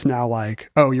mail is now like,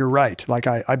 oh, you're right. Like,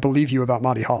 I believe you about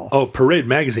Monty Hall. Oh, Parade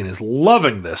Magazine is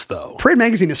loving this, though. Parade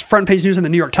Magazine is front page news in the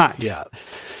New York Times. Yeah.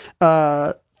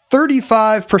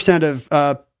 35%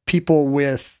 of people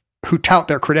who tout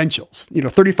their credentials,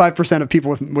 35% of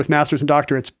people with masters and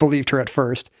doctorates believed her at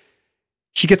first.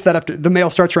 She gets that up to, the mail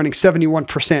starts running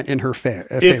 71% in her favor.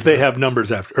 If they have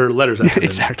numbers after, or letters after them.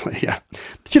 Exactly, yeah.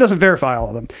 She doesn't verify all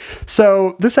of them.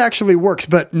 So this actually works,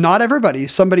 but not everybody.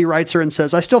 Somebody writes her and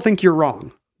says, I still think you're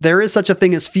wrong. There is such a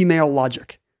thing as female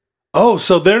logic. Oh,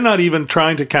 so they're not even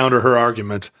trying to counter her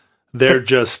argument. They're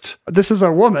just... This is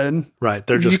a woman. Right.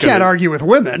 They're just... You can't argue with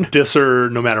women. Diss her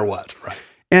no matter what. Right.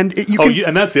 And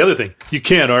and that's the other thing. You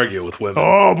can't argue with women.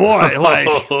 Oh, boy. Like...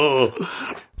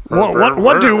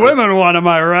 What do women want, am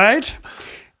I right?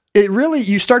 It really,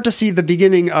 you start to see the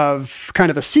beginning of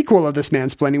kind of a sequel of this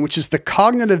mansplaining, which is the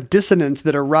cognitive dissonance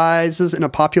that arises in a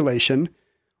population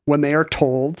when they are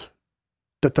told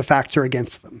that the facts are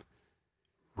against them.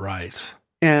 Right.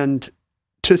 And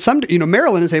to some,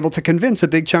 Marilyn is able to convince a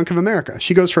big chunk of America.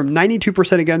 She goes from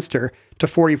 92% against her to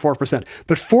 44%.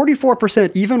 But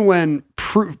 44%, even when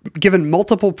given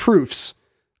multiple proofs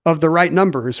of the right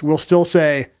numbers, will still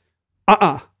say,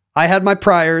 I had my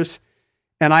priors,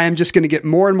 and I am just going to get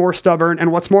more and more stubborn.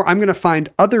 And what's more, I'm going to find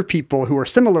other people who are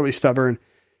similarly stubborn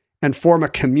and form a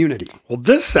community. Well,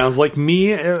 this sounds like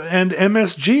me and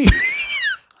MSG.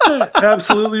 I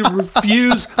absolutely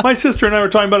refuse. My sister and I were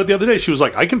talking about it the other day. She was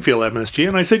like, I can feel MSG.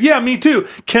 And I said, yeah, me too.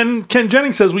 Ken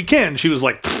Jennings says we can. She was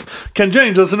like, Ken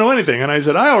Jennings doesn't know anything. And I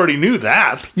said, I already knew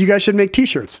that. You guys should make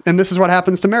t-shirts. And this is what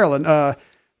happens to Marilyn.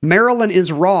 Marilyn is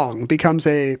Wrong becomes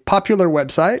a popular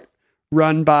website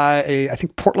run by I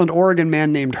think Portland, Oregon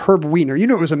man named Herb Weiner. You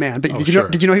knew it was a man, but did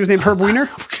you know he was named Herb Weiner?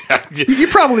 You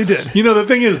probably did. The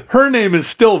thing is, her name is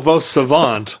still Vos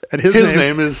Savant, and his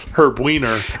name is Herb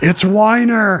Weiner. It's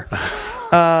Weiner.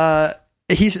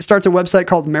 He starts a website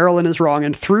called Marilyn is Wrong,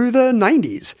 and through the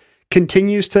 90s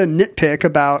continues to nitpick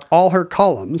about all her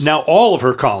columns. Now, all of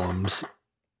her columns,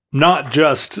 not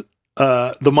just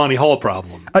the Monty Hall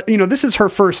problem. This is her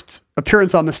first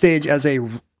appearance on the stage as a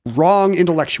wrong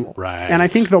intellectual. Right. And I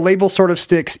think the label sort of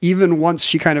sticks even once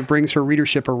she kind of brings her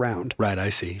readership around. Right, I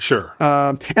see. Sure.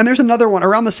 And there's another one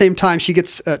around the same time. She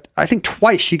gets, I think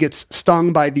twice she gets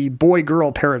stung by the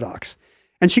boy-girl paradox.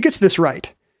 And she gets this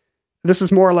right. This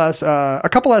is more or less, a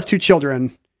couple has 2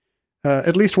 children.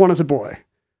 At least one is a boy.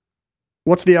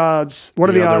 What's the odds? What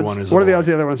are the odds? What are the odds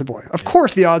the other one is a boy? Of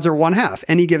course, the odds are 1/2,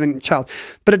 any given child.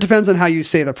 But it depends on how you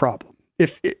say the problem.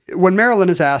 When Marilyn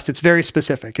is asked, it's very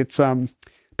specific. It's,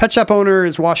 pet shop owner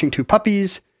is washing 2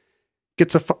 puppies,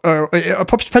 gets a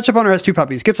pet shop owner has 2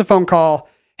 puppies, gets a phone call.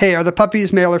 Hey, are the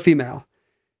puppies male or female?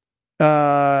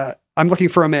 I'm looking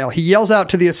for a male. He yells out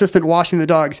to the assistant washing the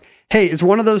dogs. Hey, is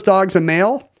one of those dogs a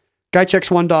male? Guy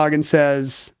checks one dog and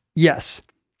says, yes.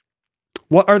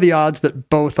 What are the odds that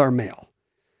both are male?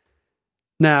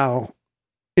 Now,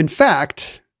 in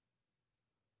fact,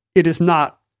 it is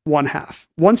not 1/2.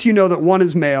 Once you know that one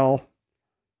is male,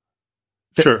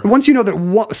 sure. Once you know that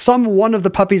one of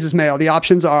the puppies is male, the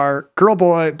options are girl,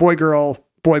 boy, boy, girl,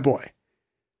 boy, boy.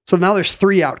 So now there's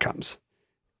 3 outcomes.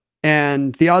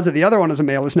 And the odds that the other one is a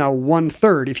male is now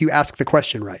 1/3 if you ask the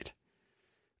question right.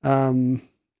 And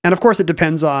of course, it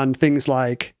depends on things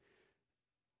like,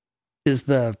 has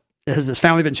this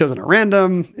family been chosen at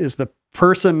random? Is the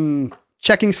person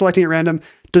checking selecting at random?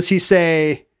 Does he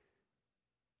say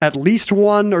at least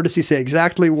one, or does he say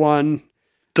exactly one?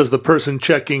 Does the person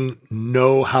checking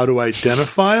know how to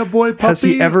identify a boy puppy? Has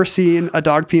he ever seen a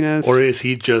dog penis? Or is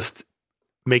he just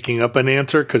making up an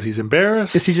answer because he's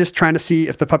embarrassed? Is he just trying to see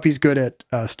if the puppy's good at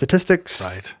statistics?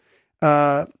 Right.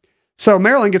 So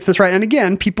Marilyn gets this right. And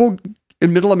again, people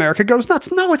in middle America goes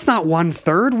nuts. No, it's not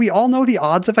 1/3. We all know the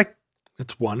odds of a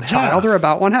It's 1/2. child are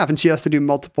about 1/2. And she has to do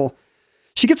multiple.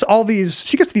 She gets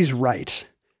these right.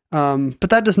 But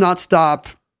that does not stop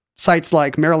sites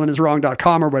like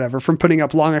MarilynIsWrong.com or whatever from putting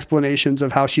up long explanations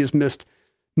of how she has missed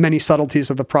many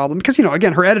subtleties of the problem. Because,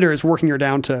 again, her editor is working her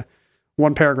down to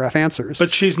one paragraph answers.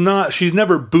 But she's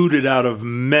never booted out of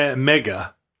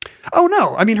Mega. Oh,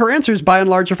 no. I mean, her answers by and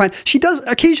large are fine.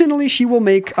 Occasionally she will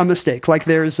make a mistake. Like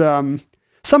there's, some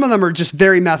of them are just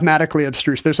very mathematically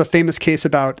abstruse. There's a famous case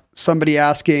about somebody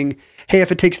asking, hey,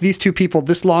 if it takes these two people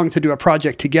this long to do a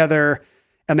project together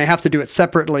and they have to do it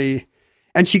separately,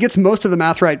 and she gets most of the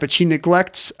math right, but she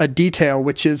neglects a detail,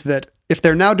 which is that if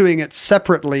they're now doing it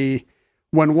separately,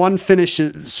 when one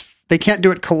finishes, they can't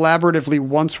do it collaboratively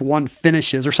once one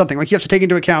finishes or something. Like you have to take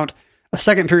into account a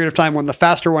second period of time when the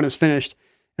faster one is finished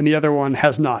and the other one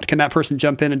has not. Can that person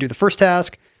jump in and do the first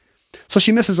task? So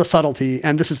she misses a subtlety,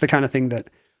 and this is the kind of thing that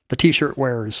the t-shirt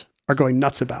wearers are going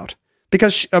nuts about.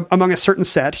 Because among a certain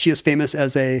set, she is famous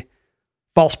as a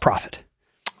false prophet.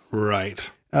 Right.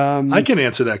 I can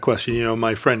answer that question.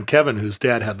 My friend Kevin, whose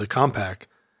dad had the Compaq,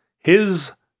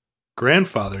 his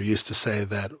grandfather used to say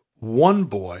that one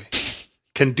boy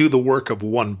can do the work of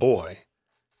one boy.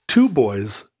 Two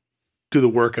boys do the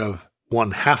work of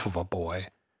 1/2 of a boy,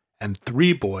 and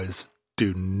 3 boys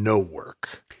do no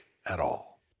work at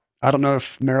all. I don't know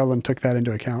if Marilyn took that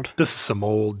into account. This is some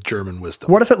old German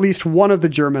wisdom. What if at least one of the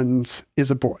Germans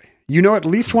is a boy? At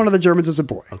least one of the Germans is a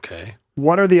boy. Okay.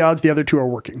 What are the odds the other two are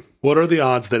working? What are the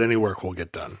odds that any work will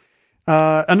get done?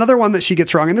 Another one that she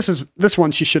gets wrong, and this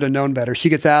one she should have known better. She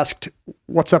gets asked,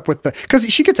 what's up with because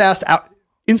she gets asked out,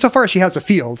 insofar as she has a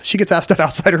field, she gets asked stuff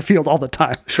outside her field all the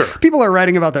time. Sure. People are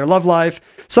writing about their love life.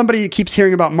 Somebody keeps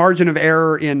hearing about margin of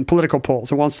error in political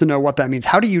polls and wants to know what that means.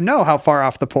 How do you know how far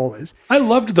off the poll is? I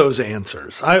loved those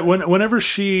answers. Whenever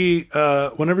she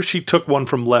took one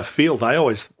from left field,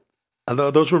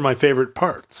 those were my favorite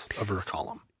parts of her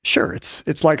column. Sure.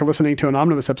 It's like listening to an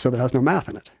omnibus episode that has no math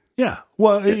in it. Yeah.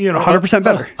 Well, 100%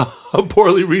 better. A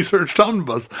poorly researched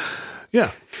omnibus. Yeah.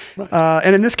 Right.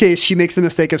 And in this case, she makes the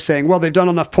mistake of saying, well, they've done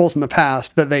enough polls in the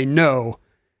past that they know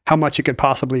how much it could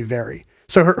possibly vary.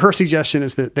 So her suggestion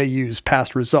is that they use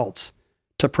past results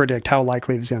to predict how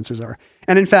likely these answers are.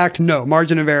 And in fact, no,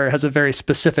 margin of error has a very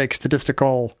specific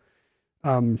statistical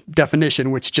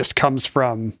definition, which just comes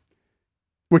from,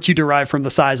 which you derive from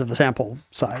the size of the sample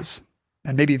size.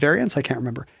 And maybe variance, I can't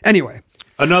remember. Anyway.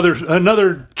 Another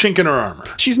chink in her armor.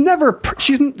 She's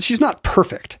not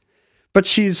perfect, but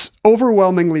she's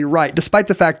overwhelmingly right, despite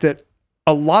the fact that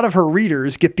a lot of her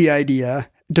readers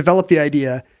develop the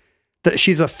idea that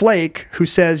she's a flake who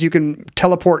says you can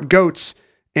teleport goats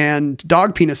and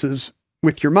dog penises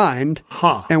with your mind.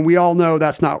 Huh. And we all know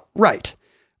that's not right.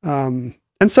 And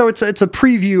so it's a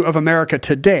preview of America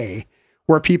today,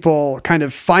 where people kind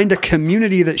of find a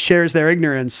community that shares their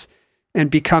ignorance and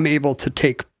become able to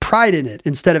take pride in it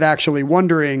instead of actually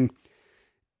wondering,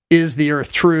 is the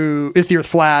earth true? Is the earth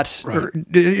flat? Right. Or,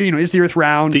 is the earth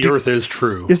round? The earth is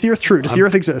true. Is the earth true? Does the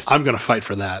earth exist? I'm going to fight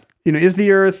for that. Is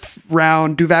the earth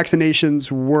round? Do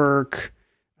vaccinations work?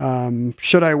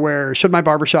 Should my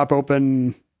barbershop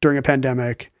open during a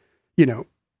pandemic?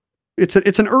 It's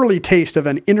an early taste of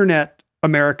an internet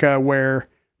America where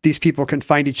these people can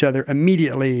find each other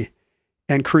immediately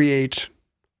and create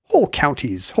whole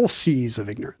counties, whole seas of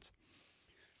ignorance.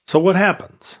 So what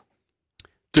happens?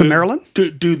 To Marilyn?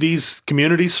 Do these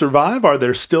communities survive? Are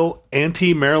there still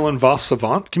anti-Marilyn Vos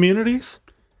Savant communities?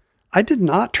 I did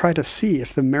not try to see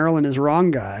if the Marilyn is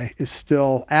Wrong guy is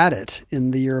still at it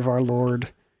in the year of our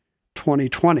Lord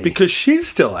 2020. Because she's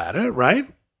still at it, right?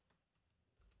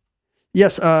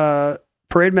 Yes,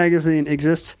 Parade Magazine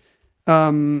exists.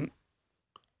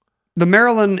 The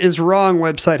Marilyn is Wrong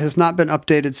website has not been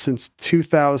updated since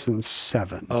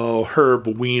 2007. Oh, Herb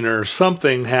Weiner.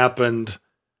 Something happened.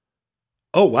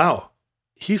 Oh, wow.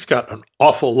 He's got an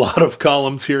awful lot of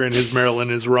columns here in his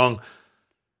Marilyn is Wrong.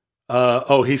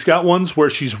 He's got ones where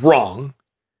she's wrong.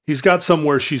 He's got some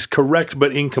where she's correct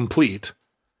but incomplete.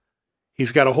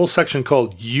 He's got a whole section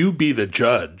called You Be the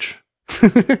Judge.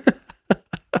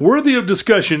 Worthy of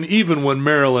discussion even when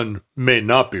Marilyn may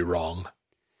not be wrong.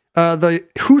 The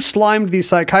Who Slimed the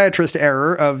Psychiatrist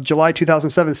error of July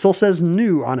 2007 still says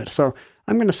new on it. So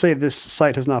I'm going to say this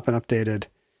site has not been updated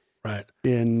Right.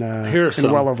 in Here's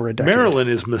well over a decade. Marilyn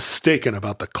is mistaken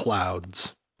about the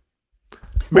clouds.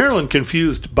 Marilyn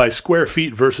confused by square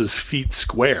feet versus feet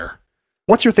square.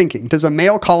 What's your thinking? Does a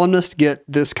male columnist get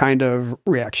this kind of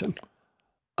reaction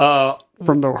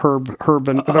from the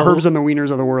herbs and the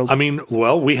wieners of the world? I mean,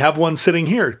 well, we have one sitting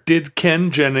here. Did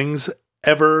Ken Jennings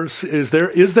ever? Is there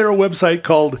a website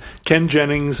called Ken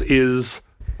Jennings is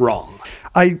wrong?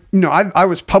 I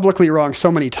was publicly wrong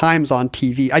so many times on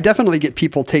TV. I definitely get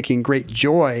people taking great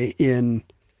joy in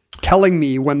telling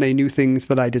me when they knew things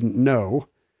that I didn't know.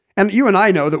 And you and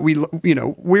I know that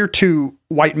we're two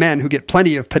white men who get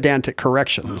plenty of pedantic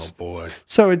corrections. Oh boy!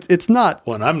 So it's not.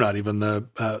 Well, and I'm not even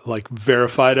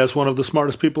verified as one of the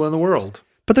smartest people in the world.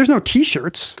 But there's no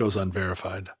T-shirts. Goes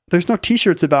unverified. There's no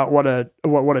T-shirts about what a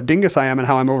dingus I am and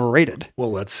how I'm overrated.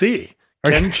 Well, let's see.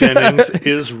 Ken Jennings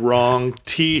is wrong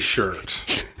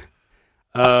T-shirt.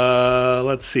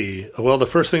 Let's see. Well, the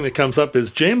first thing that comes up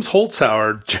is James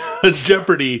Holzhauer,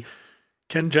 Jeopardy,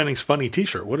 Ken Jennings funny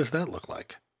T-shirt. What does that look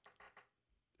like?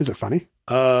 Is it funny?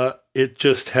 It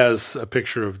just has a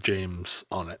picture of James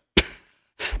on it.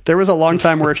 There was a long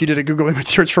time where if you did a Google image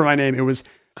search for my name, it was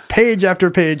page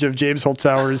after page of James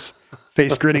Holzhauer's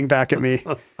face grinning back at me.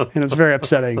 And it's very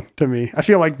upsetting to me. I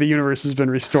feel like the universe has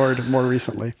been restored more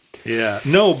recently. Yeah.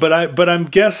 No, but I'm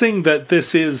guessing that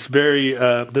this is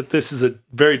a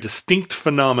very distinct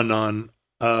phenomenon,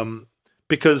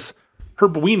 because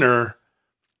Herb Wiener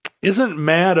isn't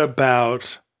mad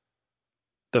about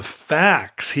the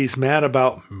facts. He's mad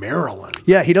about Maryland.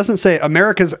 Yeah, he doesn't say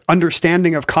America's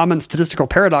understanding of common statistical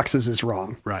paradoxes is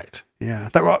wrong. Right. Yeah.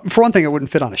 For one thing, it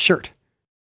wouldn't fit on a shirt.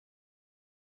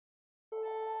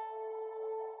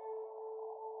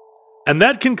 And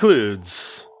that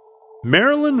concludes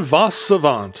Marilyn Vos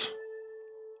Savant,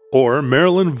 or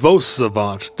Marilyn Vos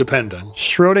Savant, depending.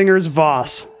 Schrodinger's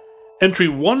Voss. Entry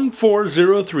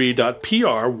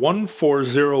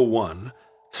 1403.PR1401,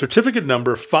 certificate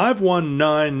number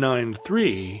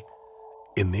 51993,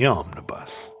 in the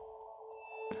omnibus.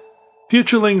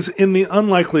 Futurelings, in the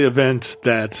unlikely event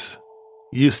that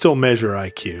you still measure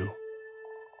IQ,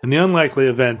 in the unlikely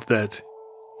event that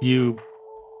you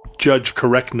judge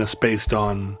correctness based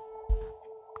on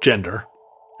gender.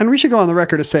 And we should go on the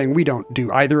record as saying we don't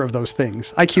do either of those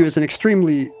things. IQ is an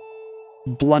extremely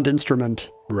blunt instrument.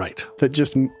 Right. That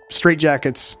just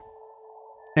straitjackets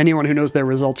anyone who knows their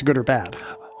results, good or bad.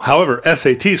 However,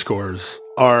 SAT scores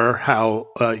are how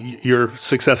your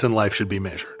success in life should be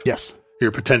measured. Yes.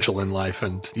 Your potential in life,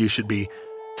 and you should be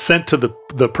sent to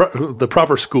the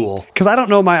proper school. Because I don't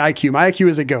know my IQ. My IQ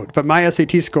is a goat, but my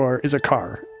SAT score is a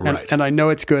car. And, Right. and I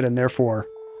know it's good, and therefore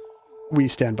we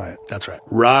stand by it. That's right.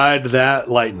 Ride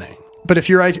that lightning. But if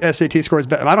your SAT score is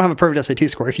better, I don't have a perfect SAT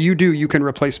score. If you do, you can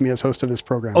replace me as host of this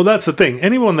program. Oh, that's the thing.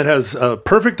 Anyone that has a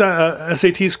perfect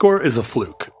SAT score is a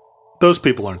fluke. Those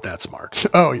people aren't that smart.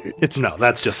 Oh, it's No,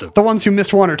 that's just the ones who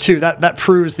missed one or two. That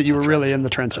proves that you were really in the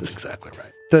trenches. That's exactly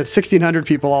right. The 1,600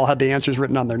 people all had the answers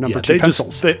written on their number two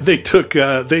pencils. They took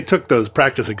those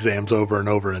practice exams over and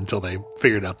over until they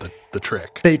figured out the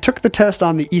trick. They took the test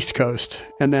on the East Coast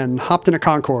and then hopped in a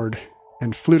Concorde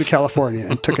and flew to California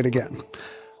and took it again.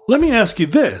 Let me ask you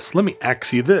this.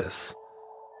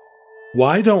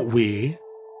 Why don't we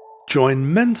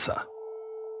join Mensa?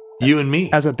 You and me.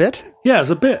 As a bit? Yeah,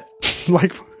 as a bit.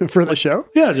 Like for the show?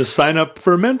 Yeah, just sign up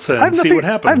for Mensa and see what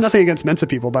happens. I have nothing against Mensa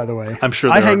people, by the way. I'm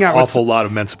sure there are an awful lot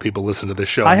of Mensa people listen to this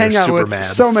show. I hang out super with mad.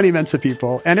 so many Mensa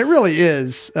people, and it really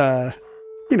is, it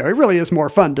really is more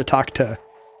fun to talk to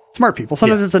smart people.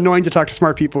 Sometimes it's annoying to talk to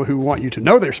smart people who want you to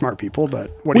know they're smart people,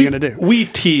 but what are you going to do? We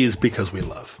tease because we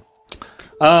love.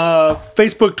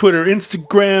 Facebook, Twitter,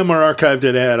 Instagram are archived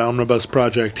at Omnibus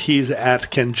Project. He's at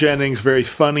Ken Jennings, very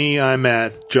funny. I'm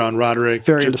at John Roderick.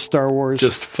 Very into Star Wars.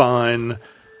 Just fine.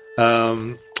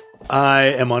 I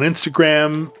am on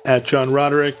Instagram at John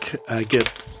Roderick. I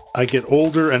get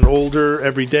older and older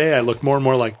every day. I look more and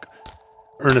more like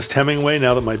Ernest Hemingway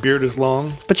now that my beard is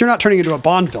long. But you're not turning into a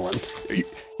Bond villain.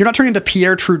 You're not turning into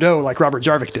Pierre Trudeau like Robert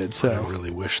Jarvik did. So I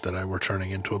really wish that I were turning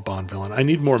into a Bond villain. I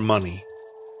need more money.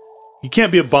 You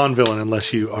can't be a Bond villain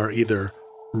unless you are either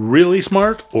really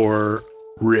smart or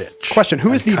rich. Question: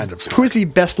 Who is the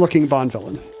best looking Bond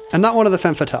villain? And not one of the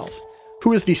femme fatales.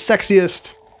 Who is the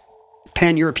sexiest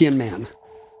pan-European man?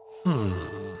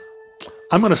 I'm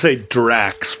going to say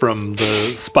Drax from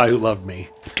The Spy Who Loved Me.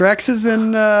 Drax is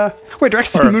in...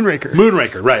 Drax is in Moonraker.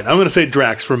 Moonraker, right. I'm going to say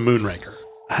Drax from Moonraker.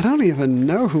 I don't even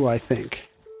know who I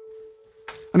think.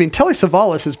 I mean, Telly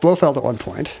Savalas is Blofeld at one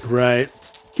point. Right.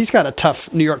 He's got a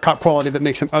tough New York cop quality that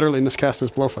makes him utterly miscast as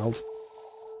Blofeld.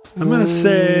 I'm going to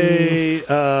say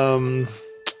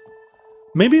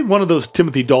maybe one of those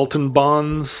Timothy Dalton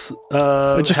Bonds.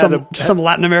 Just some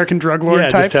Latin American drug lord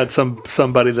type. Just had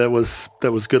somebody that was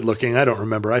good looking. I don't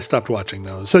remember. I stopped watching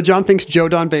those. So John thinks Joe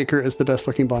Don Baker is the best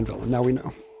looking Bond villain. Now we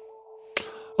know.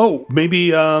 Oh,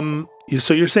 maybe.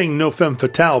 So you're saying No Femme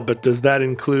Fatale, but does that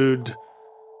include?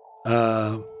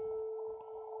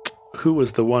 Who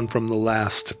was the one from the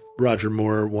last Roger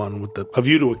Moore one with the A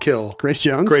View to a Kill? Grace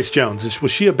Jones. Grace Jones.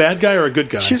 Was she a bad guy or a good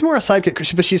guy? She's more a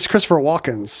sidekick, but she's Christopher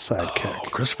Walken's sidekick. Oh,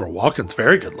 Christopher Walken's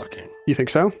very good looking. You think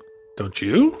so? Don't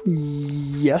you?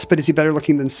 Yes, but is he better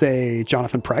looking than, say,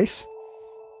 Jonathan Pryce?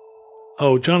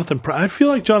 Oh, Jonathan Pryce. I feel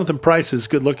like Jonathan Pryce is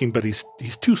good looking, but he's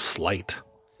too slight.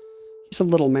 He's a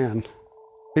little man.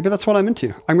 Maybe that's what I'm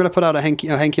into. I'm going to put out a hanky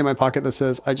in my pocket that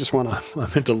says, I just want to... I'm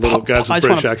into little guys with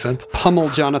British accents. Pummel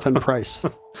Jonathan Pryce.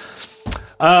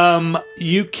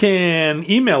 You can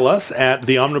email us at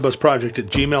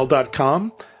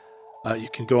theomnibusproject@gmail.com. You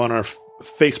can go on our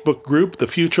Facebook group, The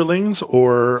Futurelings,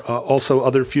 or also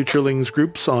other Futurelings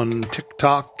groups on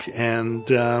TikTok and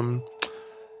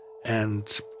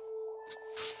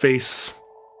FaceTime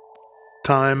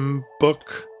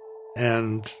book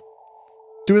and...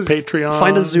 Patreon.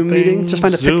 Find a Zoom meeting. Just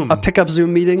find a pickup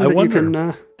Zoom meeting that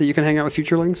you can hang out with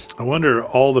Futurelings. I wonder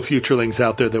all the Futurelings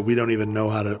out there that we don't even know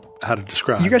how to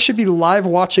describe. You guys should be live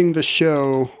watching the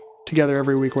show together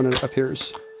every week when it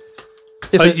appears.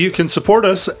 You can support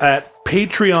us at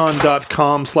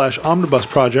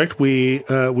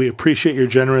patreon.com/omnibusproject. We appreciate your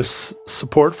generous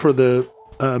support for the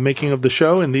making of the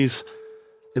show in these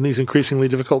increasingly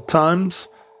difficult times.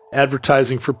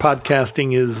 Advertising for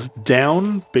podcasting is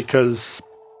down because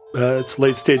it's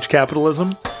late stage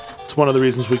capitalism. It's one of the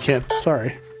reasons we can't.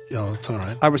 Sorry. It's all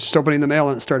right. I was just opening the mail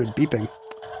and it started beeping.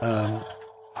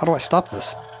 How do I stop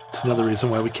this? It's another reason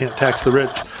why we can't tax the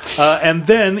rich. And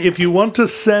then if you want to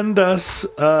send us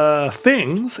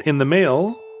things in the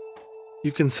mail,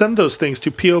 you can send those things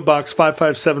to P.O. Box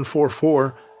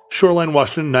 55744, Shoreline,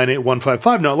 Washington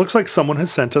 98155. Now, it looks like someone has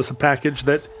sent us a package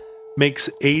that makes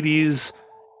 80s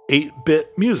 8-bit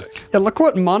music. Yeah, look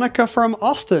what Monica from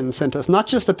Austin sent us. Not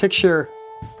just a picture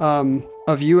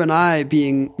of you and I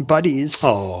being buddies.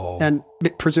 Oh. And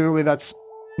presumably that's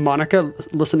Monica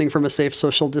listening from a safe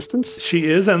social distance. She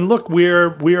is, and look, we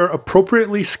are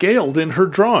appropriately scaled in her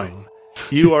drawing.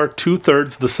 You are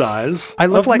 2/3 the size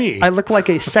of me. I look like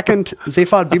a second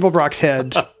Zaphod Beeblebrock's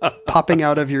head popping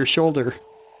out of your shoulder.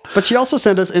 But she also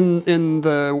sent us in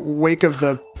the wake of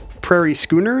the Prairie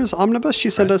Schooners omnibus.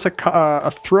 She sent us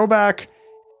a throwback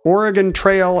Oregon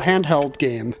Trail handheld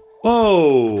game.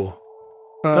 Whoa,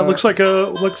 that looks like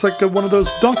one of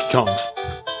those Donkey Kongs.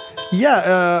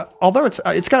 Yeah, although it's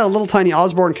got a little tiny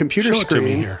Osborne computer screen. Show it to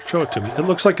me here. Show it to me. It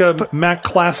looks like a Mac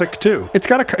Classic too. It's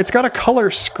got a color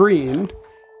screen,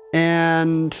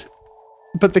 but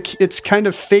it's kind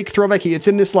of fake throwbacky. It's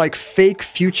in this like fake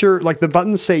future, like the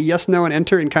buttons say yes, no, and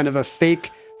enter in kind of a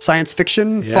fake science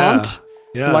fiction font.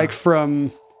 Yeah. Like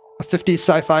from a 50s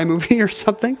sci-fi movie or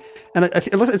something. And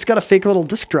it's got a fake little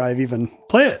disk drive even.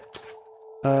 Play it.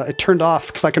 It turned off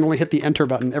because I can only hit the enter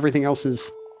button. Everything else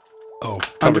is...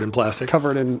 covered in plastic.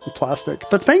 Covered in plastic.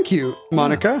 But thank you,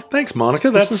 Monica. Yeah. Thanks,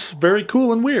 Monica. That's very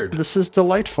cool and weird. This is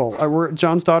delightful.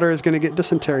 John's daughter is going to get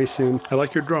dysentery soon. I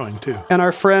like your drawing, too. And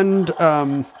our friend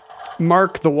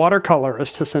Mark, the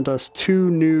watercolorist, has sent us 2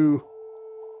 new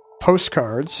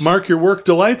postcards. Mark, your work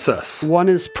delights us. One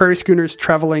is Prairie Schooners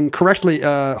traveling correctly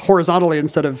horizontally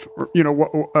instead of,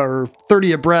 or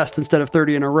 30 abreast instead of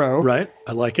 30 in a row. Right.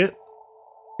 I like it.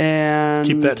 And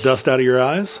keep that dust out of your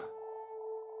eyes.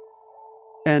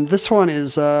 And this one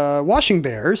is Washing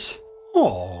Bears.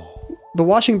 Oh. The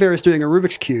Washing Bear is doing a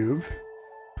Rubik's Cube.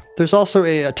 There's also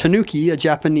a tanuki, a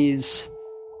Japanese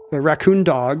raccoon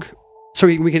dog, so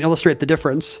we can illustrate the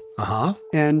difference. Uh-huh.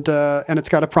 And it's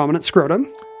got a prominent scrotum.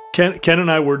 Ken and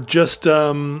I were just, we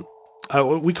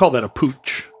call that a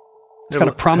pooch. It's got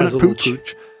a prominent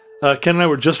pooch. Ken and I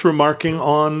were just remarking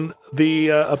on the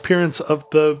appearance of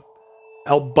the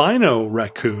albino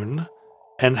raccoon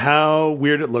and how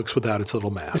weird it looks without its little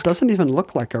mask. It doesn't even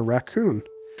look like a raccoon.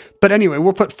 But anyway,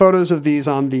 we'll put photos of these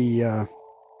on the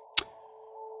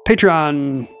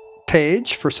Patreon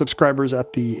page for subscribers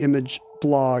at the image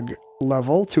blog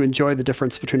level to enjoy the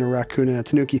difference between a raccoon and a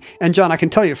tanuki. And John, I can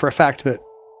tell you for a fact that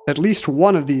at least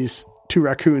one of these 2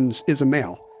 raccoons is a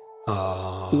male.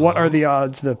 What are the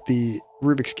odds that the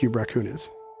Rubik's Cube raccoon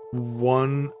is?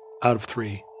 1 out of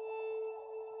 3.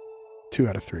 2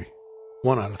 out of 3.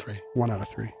 1 out of 3. 1 out of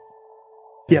 3.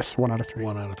 Yes, 1 out of 3.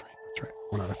 1 out of 3. That's right.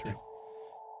 1 out of 3.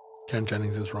 Ken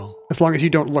Jennings is wrong. As long as you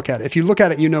don't look at it. If you look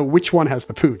at it, you know which one has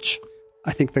the pooch.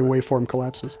 I think the waveform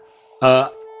collapses.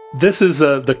 This is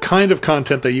the kind of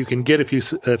content that you can get if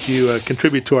you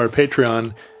contribute to our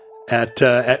Patreon at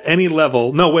any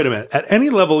level. No, wait a minute. At any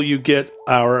level, you get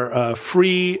our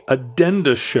free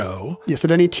addenda show. Yes,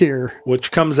 at any tier,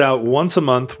 which comes out once a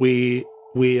month. We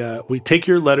take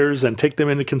your letters and take them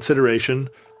into consideration,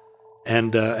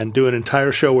 and do an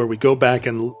entire show where we go back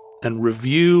and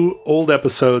review old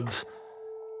episodes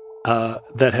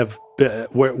that have been,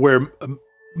 where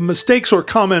mistakes or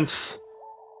comments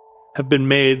have been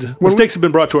made. Mistakes have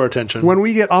been brought to our attention. When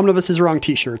we get Omnibus is Wrong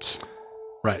t-shirts,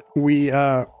 right? We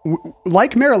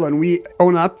like Marilyn, we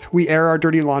own up, we air our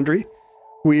dirty laundry,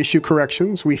 we issue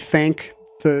corrections, we thank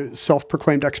the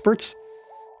self-proclaimed experts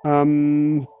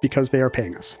because they are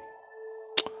paying us.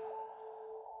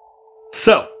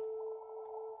 So,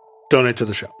 donate to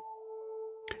the show.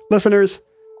 Listeners,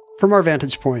 from our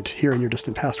vantage point here in your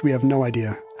distant past, we have no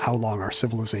idea how long our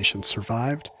civilization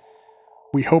survived.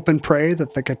 We hope and pray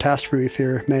that the catastrophe we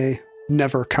fear may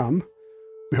never come.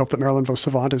 We hope that Marilyn Vos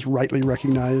Savant is rightly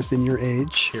recognized in your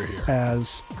age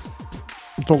as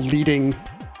the leading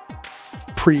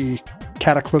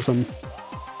pre-cataclysm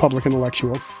public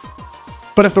intellectual.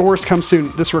 But if the worst comes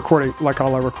soon, this recording, like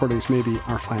all our recordings, may be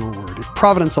our final word. If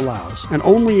Providence allows, and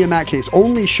only in that case,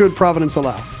 only should Providence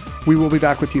allow, we will be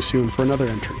back with you soon for another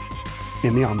entry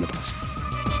in the Omnibus.